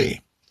pokery.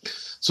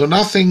 So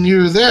nothing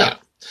new there.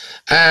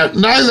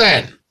 Now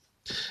then,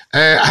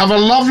 have a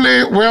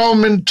lovely,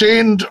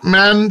 well-maintained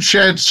man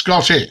shed,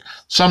 Scottie.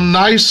 Some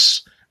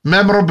nice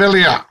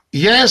memorabilia.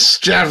 Yes,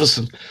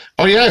 Jefferson.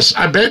 Oh, yes,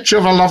 I bet you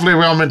have a lovely,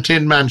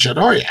 well-maintained man shed.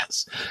 Oh,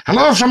 yes.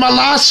 Hello from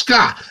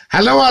Alaska.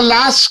 Hello,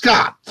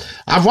 Alaska.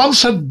 I've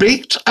once had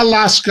baked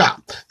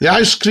Alaska, the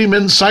ice cream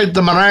inside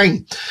the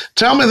meringue.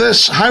 Tell me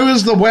this, how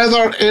is the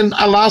weather in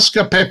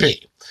Alaska,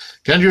 Pepe?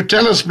 Can you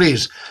tell us,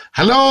 please?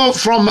 Hello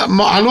from,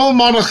 hello,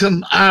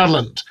 Monaghan,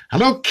 Ireland.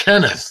 Hello,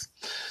 Kenneth.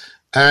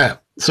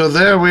 So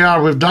there we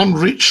are. We've done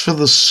Reach for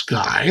the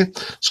Sky.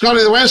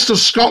 Scottie, the west of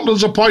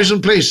Scotland's a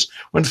poison place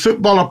when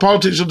football or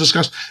politics are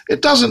discussed.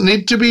 It doesn't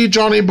need to be,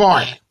 Johnny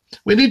boy.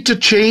 We need to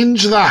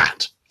change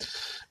that.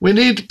 We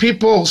need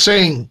people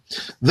saying,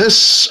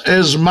 this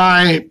is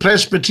my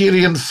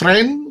Presbyterian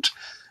friend.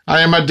 I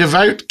am a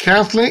devout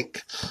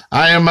Catholic.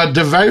 I am a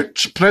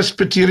devout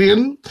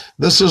Presbyterian.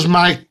 This is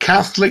my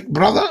Catholic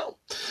brother.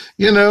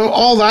 You know,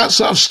 all that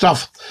sort of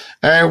stuff.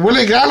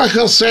 Willie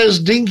Gallagher says,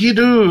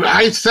 Dinky-Doo.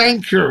 I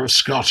thank you,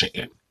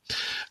 Scottie.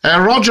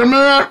 Roger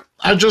Moore,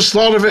 I just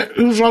thought of it.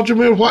 Who's Roger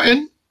Moore? What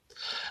in?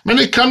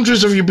 Many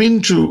countries have you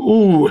been to?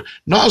 Ooh,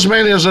 not as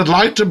many as I'd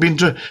like to have been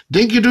to.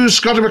 Dinky-Doo,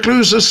 Scottie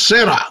McClue says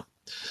Sarah.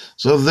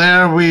 So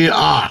there we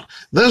are.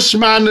 This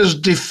man is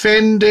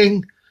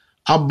defending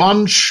a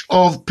bunch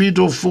of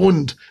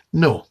pedophoned.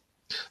 No,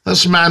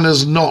 this man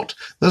is not.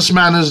 This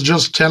man is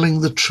just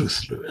telling the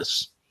truth,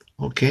 Lewis.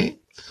 Okay?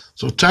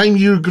 So time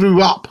you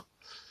grew up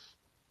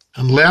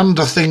and learned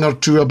a thing or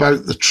two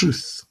about the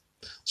truth.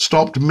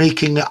 Stopped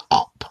making it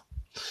up.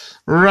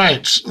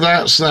 Right,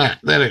 that's that.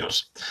 There he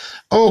goes.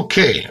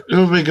 Okay,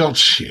 who have we got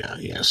here?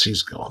 Yes,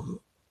 he's gone.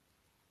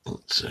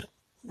 That's it.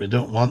 We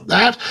don't want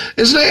that.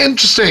 Isn't it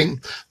interesting?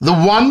 The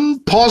one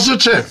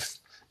positive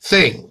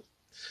thing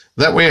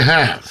that we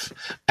have,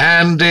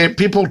 and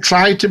people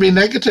try to be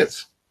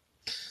negative.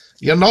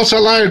 You're not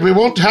allowed. We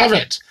won't have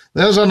it.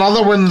 There's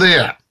another one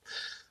there.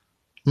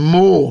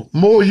 Mo,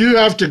 you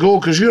have to go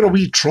because you're a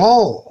wee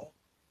troll.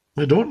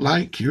 We don't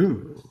like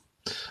you.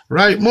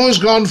 Right, Mo's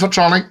gone for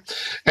trolling.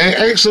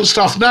 Excellent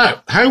stuff.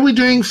 Now, how are we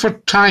doing for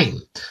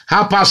time?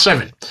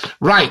 7:30.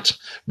 Right,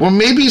 we'll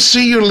maybe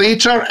see you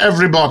later,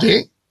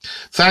 everybody.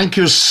 Thank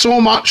you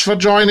so much for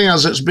joining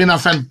us. It's been a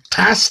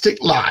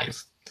fantastic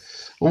live.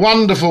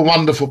 Wonderful,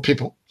 wonderful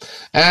people.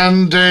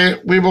 And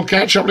we will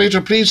catch up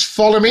later. Please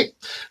follow me.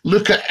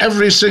 Look at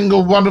every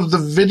single one of the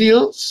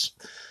videos.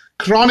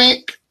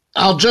 Chronic,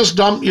 I'll just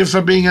dump you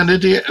for being an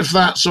idiot if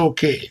that's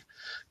okay.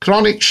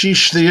 Chronic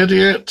Sheesh the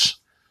idiot.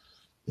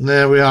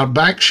 There we are.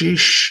 Back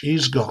Sheesh.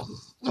 He's gone.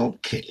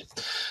 Okay.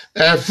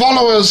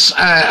 Follow us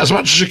as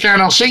much as you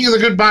can. I'll sing you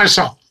the goodbye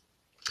song.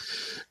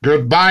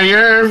 Goodbye,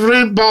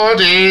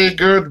 everybody.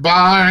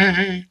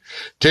 Goodbye.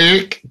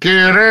 Take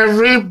care,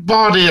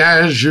 everybody,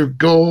 as you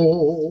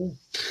go.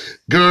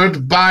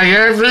 Goodbye,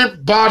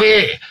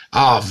 everybody.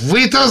 Auf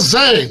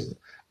Wiedersehen.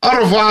 Au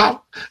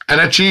revoir.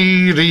 And a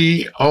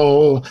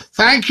cheerio.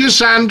 Thank you,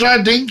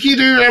 Sandra.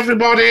 Dinky-Doo,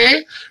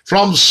 everybody.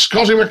 From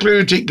Scottie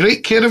McClue. Take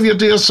great care of your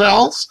dear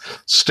selves.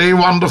 Stay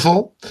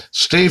wonderful.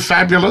 Stay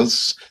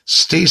fabulous.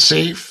 Stay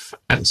safe.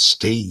 And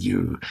stay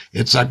you.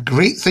 It's a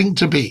great thing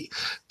to be.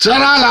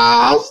 Ta-ra,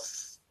 love.